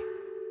Made Me.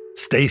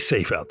 Stay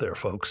safe out there,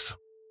 folks.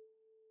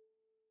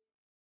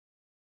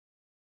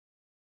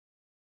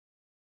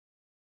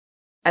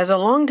 As a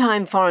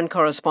longtime foreign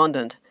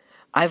correspondent,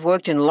 I've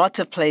worked in lots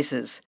of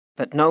places,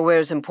 but nowhere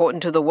as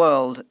important to the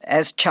world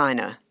as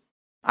China.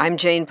 I'm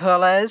Jane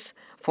Perlez,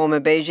 former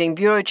Beijing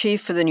bureau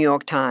chief for the New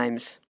York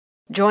Times.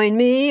 Join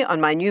me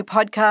on my new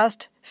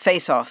podcast,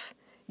 Face Off,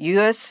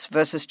 U.S.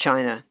 versus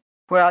China,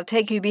 where I'll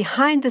take you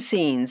behind the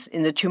scenes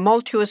in the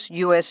tumultuous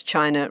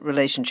U.S.-China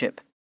relationship.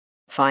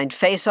 Find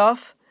Face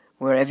Off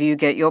wherever you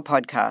get your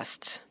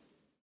podcasts.